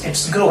starts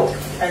its growth,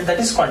 and that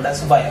is called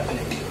as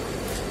viability.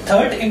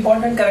 Third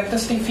important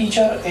characteristic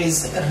feature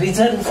is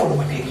reserve food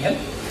material.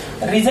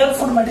 Reserve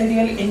food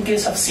material in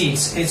case of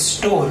seeds is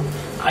stored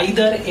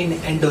either in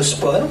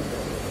endosperm,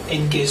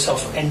 in case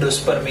of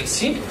endospermic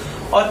seed,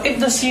 or if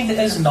the seed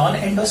is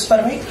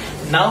non-endospermic,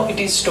 now it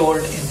is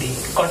stored in the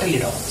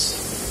cotyledons.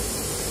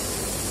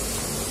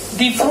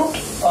 The fruit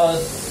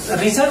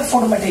reserve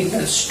food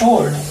material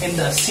stored in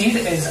the seed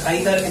is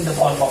either in the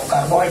form of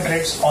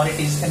carbohydrates, or it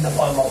is in the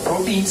form of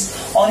proteins,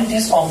 or it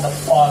is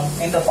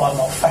in the form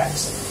of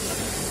fats.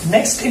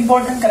 Next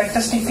important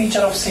characteristic feature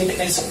of seed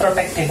is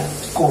protective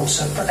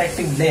coats or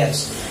protective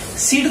layers.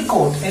 Seed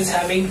coat is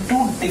having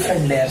two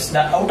different layers, the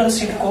outer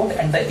seed coat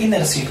and the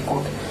inner seed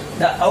coat.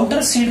 The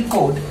outer seed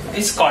coat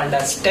is called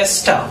as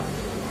testa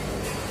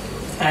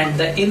and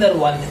the inner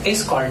one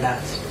is called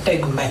as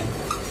tegmen.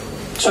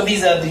 So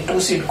these are the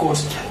two seed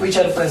coats which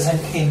are present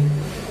in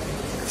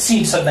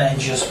seeds of the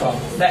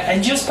angiosperm. The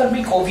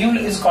angiospermic ovule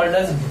is called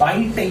as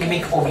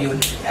bitegmic ovule,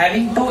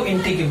 having two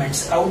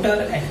integuments,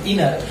 outer and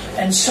inner,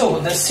 and so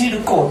the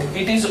seed coat,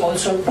 it is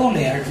also two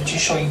layered, which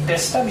is showing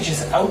testa, which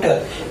is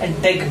outer, and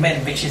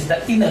tegmen, which is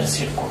the inner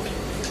seed coat.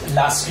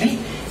 Lastly,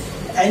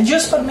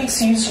 angiospermic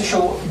seeds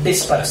show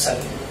dispersal.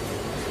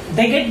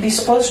 They get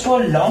dispersed to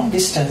a long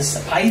distance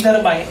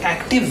either by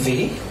active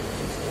way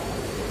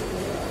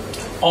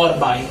or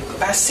by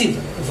passive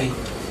way.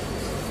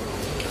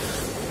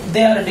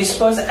 They are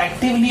dispersed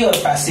actively or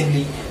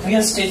passively. We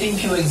are stating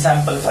few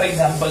examples. For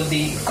example,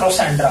 the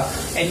crosandra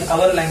in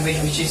our language,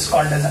 which is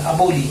called as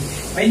aboli.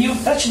 When you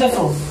touch the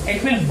fruit,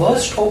 it will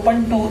burst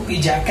open to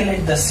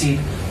ejaculate the seed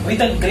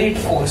with a great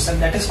force,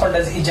 and that is called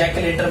as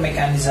ejaculator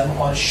mechanism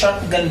or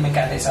shotgun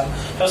mechanism.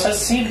 So such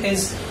seed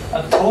is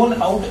thrown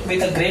out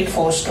with a great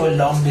force to a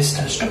long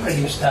distance to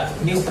produce the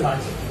new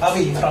plant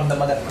away from the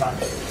mother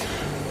plant.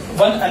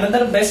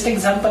 Another best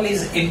example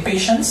is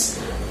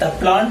impatiens, the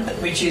plant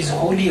which is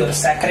holy or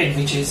sacred,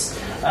 which is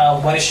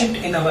worshipped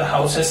in our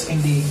houses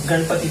in the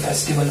Ganpati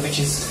festival, which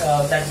is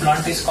that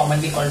plant is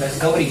commonly called as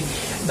Gauri.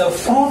 The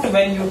fruit,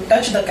 when you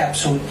touch the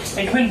capsule,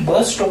 it will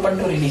burst open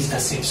to release the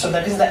seeds. So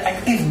that is the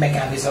active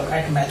mechanism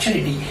at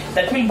maturity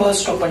that will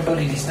burst open to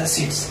release the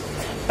seeds.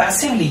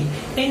 Passively,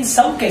 in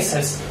some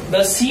cases,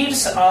 the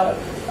seeds are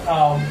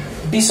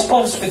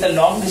dispersed with a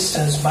long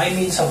distance by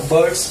means of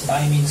birds,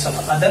 by means of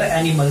other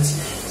animals.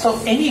 So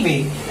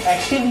anyway,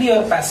 actively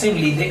or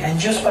passively, the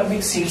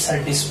angiospermic seeds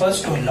are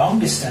dispersed to a long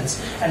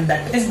distance, and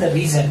that is the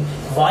reason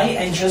why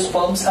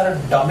angiosperms are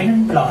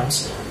dominant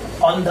plants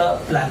on the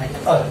planet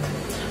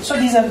Earth. So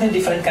these are the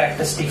different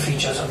characteristic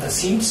features of the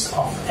seeds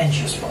of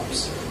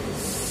angiosperms.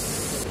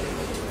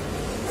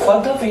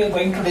 Further, we are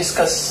going to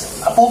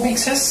discuss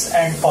apomixis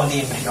and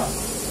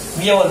polyembryon.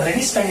 We have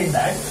already studied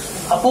that.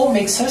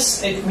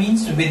 Apomixis, it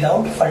means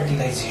without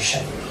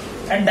fertilization,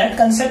 and that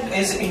concept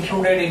is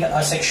included in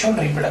asexual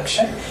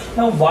reproduction.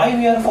 Now, why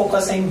we are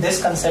focusing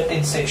this concept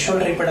in sexual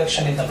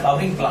reproduction in the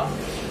flowering plant?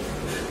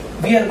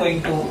 We are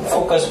going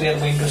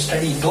to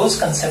study those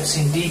concepts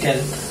in detail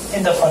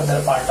in the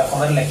further part of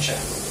our lecture.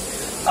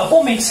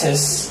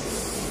 Apomixis.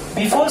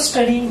 Before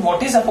studying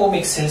what is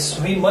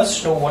apomixis, we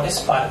must know what is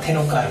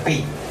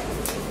parthenocarpy.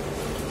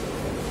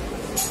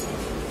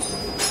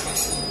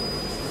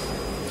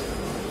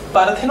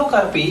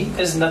 Parthenocarpy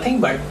is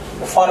nothing but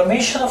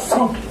formation of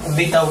fruit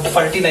without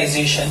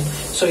fertilization.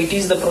 So it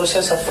is the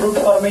process of fruit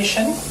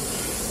formation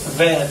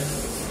where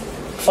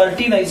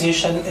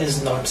fertilization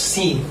is not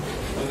seen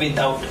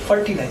without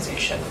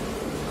fertilization.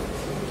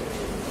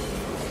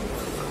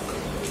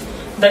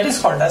 That is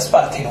called as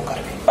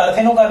parthenocarpy.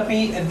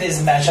 Parthenocarpy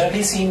is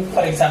naturally seen.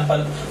 For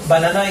example,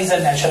 banana is a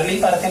naturally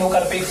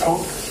parthenocarpic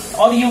fruit.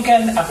 Or you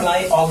can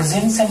apply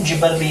auxins and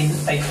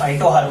gibberellin like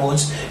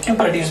phytohormones to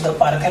produce the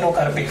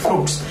parthenocarpic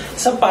fruits.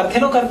 So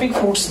parthenocarpic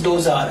fruits,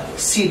 those are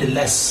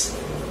seedless.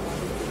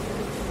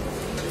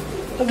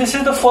 So this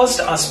is the first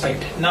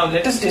aspect. Now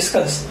let us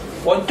discuss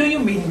what do you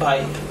mean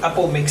by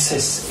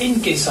apomixis in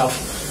case of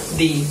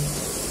the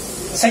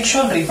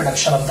sexual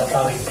reproduction of the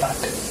flowering plant.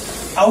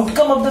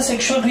 outcome of the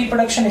sexual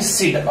reproduction is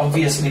seed,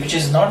 obviously, which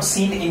is not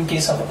seen in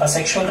case of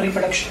asexual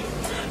reproduction.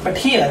 But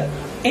here,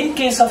 in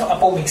case of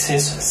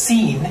apomixis,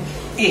 seen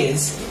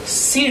is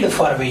seed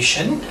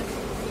formation.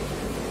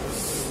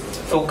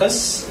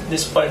 Focus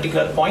this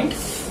particular point.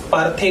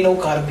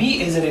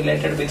 Parthenocarpy is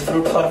related with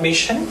fruit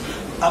formation.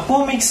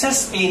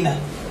 Apomixis in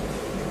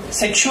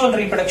sexual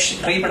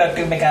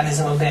reproductive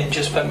mechanism of the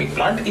angiospermic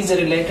plant is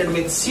related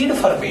with seed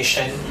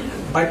formation,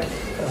 but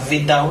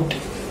without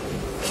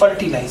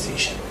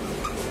fertilization.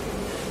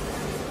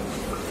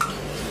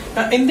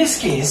 Now, in this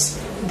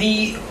case,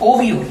 the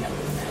ovule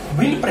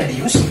will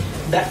produce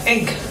the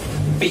egg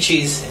which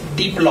is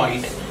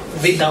diploid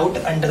without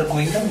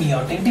undergoing the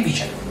meiotic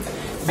division.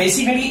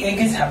 Basically, egg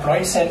is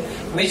haploid cell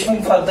which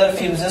will further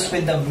fuses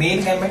with the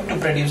male gamete to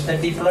produce the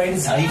diploid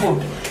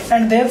zygote,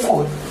 and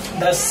therefore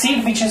the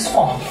seed which is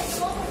formed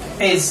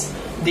is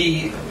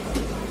the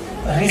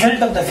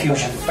result of the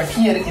fusion. But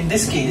here in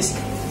this case,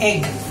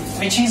 egg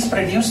which is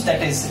produced,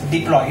 that is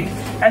diploid,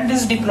 and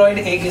this diploid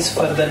egg is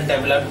further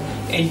developed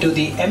into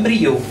the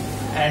embryo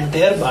and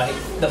thereby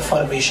the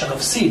formation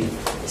of seed.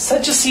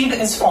 Such a seed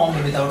is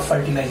formed without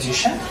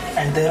fertilization,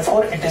 and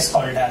therefore it is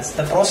called as,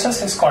 the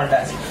process is called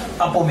as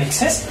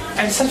apomixis,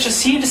 and such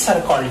seeds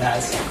are called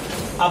as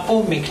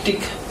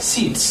apomictic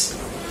seeds.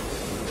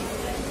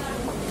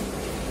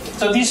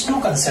 So these two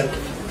concepts,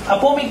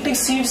 apomictic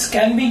seeds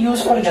can be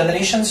used for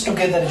generations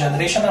together,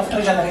 generation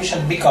after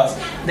generation, because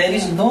there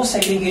is no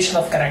segregation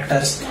of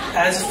characters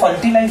as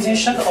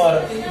fertilization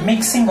or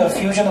mixing or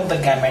fusion of the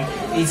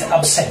gamete is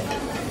absent.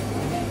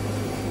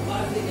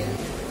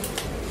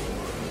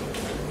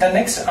 The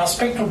next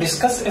aspect to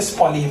discuss is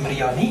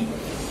polyembryony.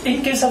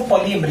 In case of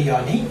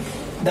polyembryony,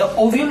 the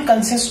ovule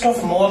consists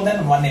of more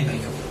than one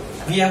embryo.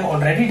 We have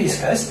already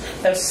discussed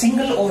that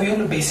single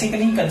ovule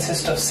basically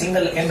consists of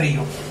single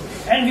embryo.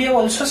 And we have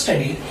also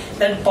studied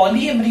that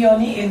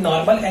polyembryony in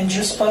normal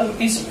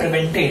angiosperm is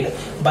prevented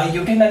by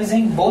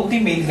utilizing both the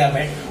male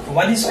gamete.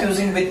 One is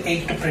fusing with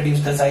egg to produce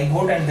the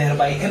zygote and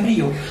thereby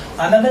embryo.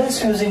 Another is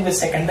fusing with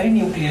secondary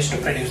nucleus to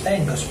produce the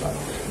endosperm.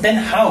 Then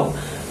how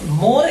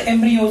more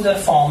embryos are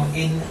formed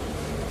in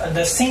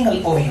the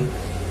single ovule?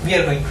 We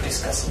are going to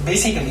discuss.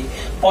 Basically,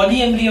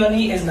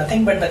 polyembryony is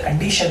nothing but the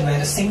condition where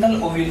a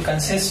single ovule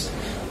consists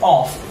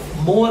of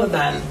more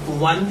than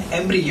one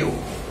embryo.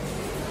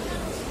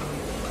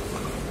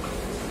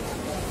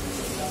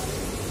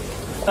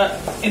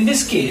 In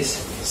this case,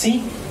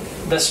 see,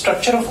 the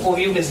structure of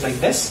ovule is like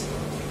this.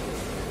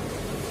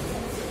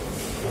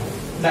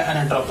 The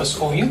anatropous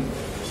ovule.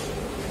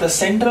 The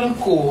central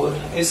core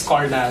is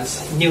called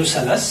as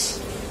nucellus.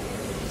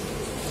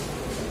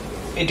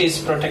 It is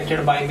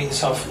protected by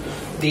means of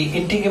the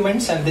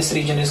integuments, and this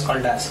region is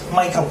called as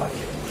micropyle.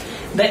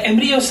 The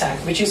embryo sac,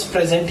 which is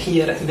present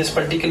here in this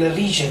particular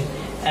region,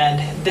 and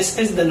this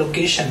is the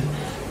location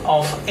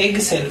of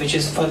egg cell which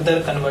is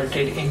further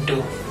converted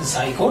into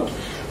zygote.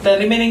 The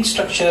remaining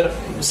structure,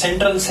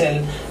 central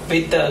cell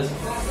with the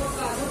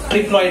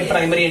triploid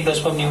primary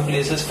endosperm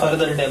nucleus, is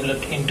further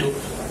developed into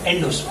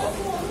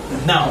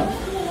endosperm. Now,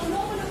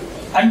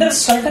 under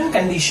certain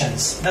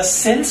conditions, the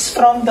cells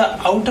from the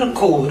outer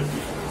core,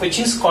 which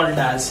is called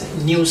as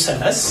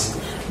nucellus,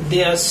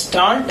 they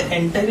start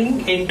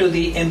entering into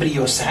the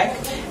embryo sac.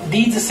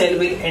 These cells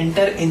will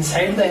enter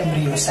inside the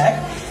embryo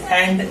sac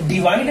and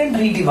divide and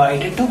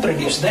redivide to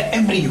produce the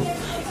embryo.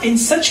 In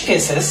such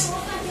cases,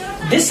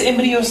 this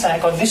embryo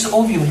sac or this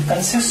ovule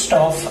consists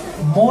of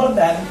more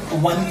than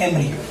one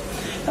embryo.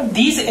 Now,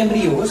 these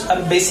embryos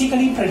are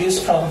basically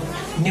produced from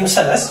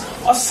nucellus,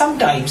 or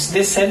sometimes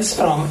they cells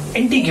from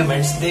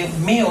integuments. They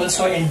may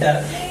also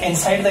enter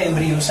inside the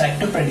embryo sac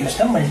to produce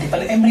the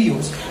multiple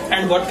embryos,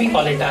 and what we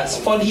call it as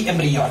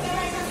polyembryony.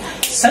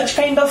 Such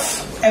kind of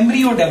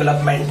embryo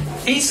development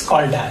is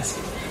called as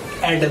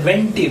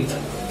adventive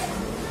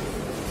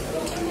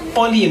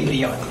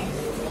polyembryony.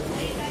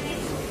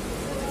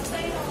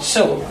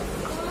 So,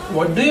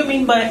 what do you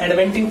mean by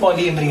adventive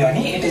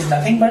polyembryony? It is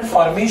nothing but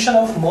formation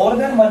of more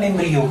than one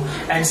embryo,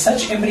 and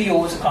such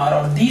embryos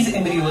or these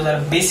embryos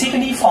are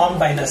basically formed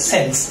by the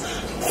cells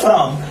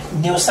from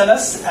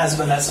nucellus as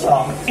well as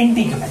from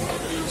integument.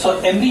 So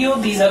embryo,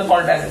 these are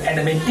called as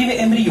adventive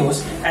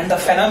embryos, and the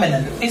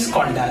phenomenon is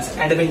called as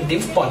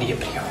adventive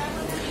polyembryony.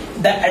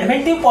 The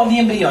adventive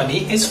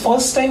polyembryony is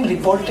first time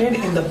reported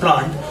in the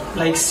plant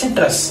like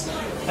citrus.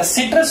 The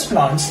citrus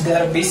plants, they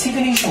are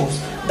basically shows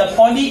the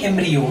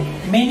polyembryo,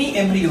 many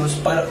embryos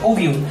per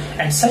ovule,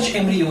 and such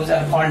embryos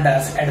are called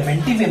as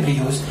adventive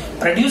embryos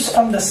produced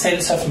from the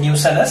cells of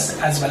nucellus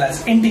as well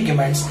as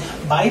integuments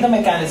by the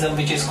mechanism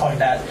which is called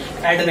as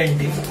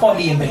adventive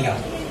polyembryony.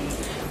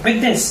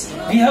 With this,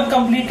 we have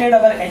completed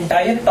our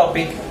entire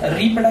topic,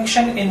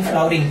 reproduction in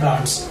flowering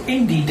plants,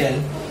 in detail.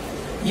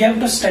 You have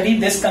to study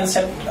this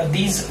concept,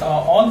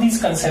 all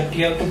these concepts.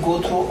 You have to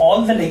go through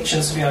all the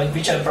lectures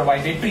which are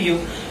provided to you.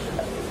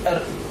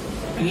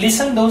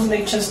 Listen those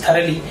lectures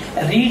thoroughly,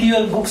 read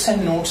your books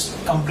and notes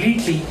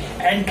completely,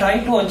 and try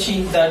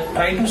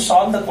to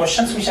solve the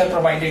questions which are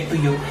provided to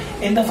you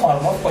in the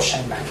form of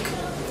question bank.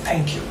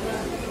 Thank you.